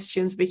interesting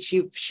questions which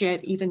you've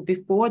shared even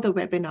before the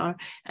webinar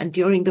and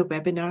during the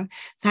webinar.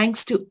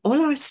 Thanks to all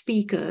our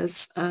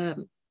speakers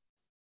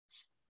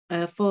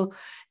for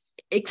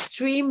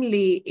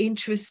extremely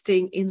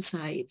interesting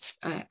insights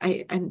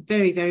and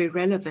very, very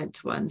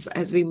relevant ones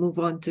as we move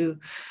on to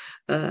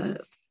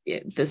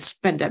this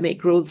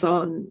pandemic rolls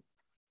on.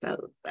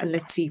 Well, and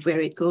let's see where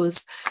it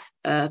goes.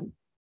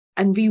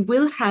 And we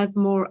will have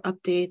more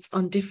updates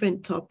on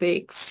different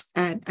topics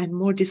and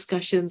more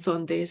discussions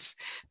on this,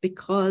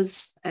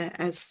 because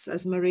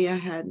as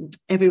Maria and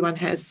everyone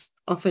has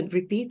often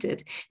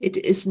repeated, it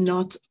is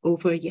not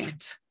over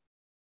yet.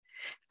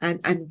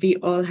 And we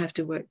all have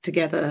to work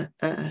together,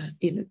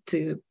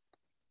 to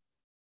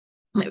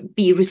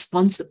be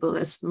responsible,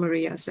 as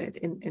Maria said,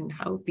 in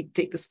how we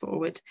take this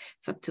forward.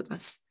 It's up to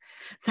us.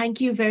 Thank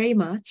you very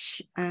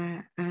much.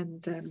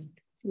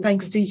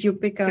 Thanks to you,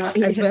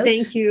 Pika, as well.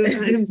 Thank you.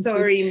 I'm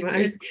sorry,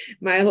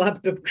 my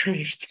laptop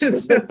crashed,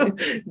 so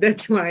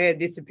that's why I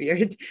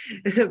disappeared.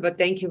 But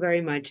thank you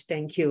very much.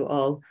 Thank you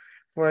all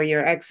for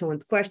your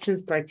excellent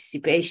questions,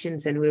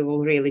 participations, and we will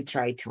really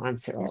try to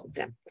answer all of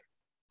them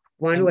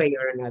one way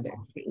or another.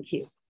 Thank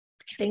you.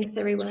 Thanks,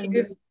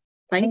 everyone.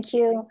 Thank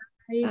you.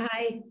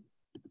 Bye.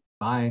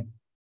 Bye.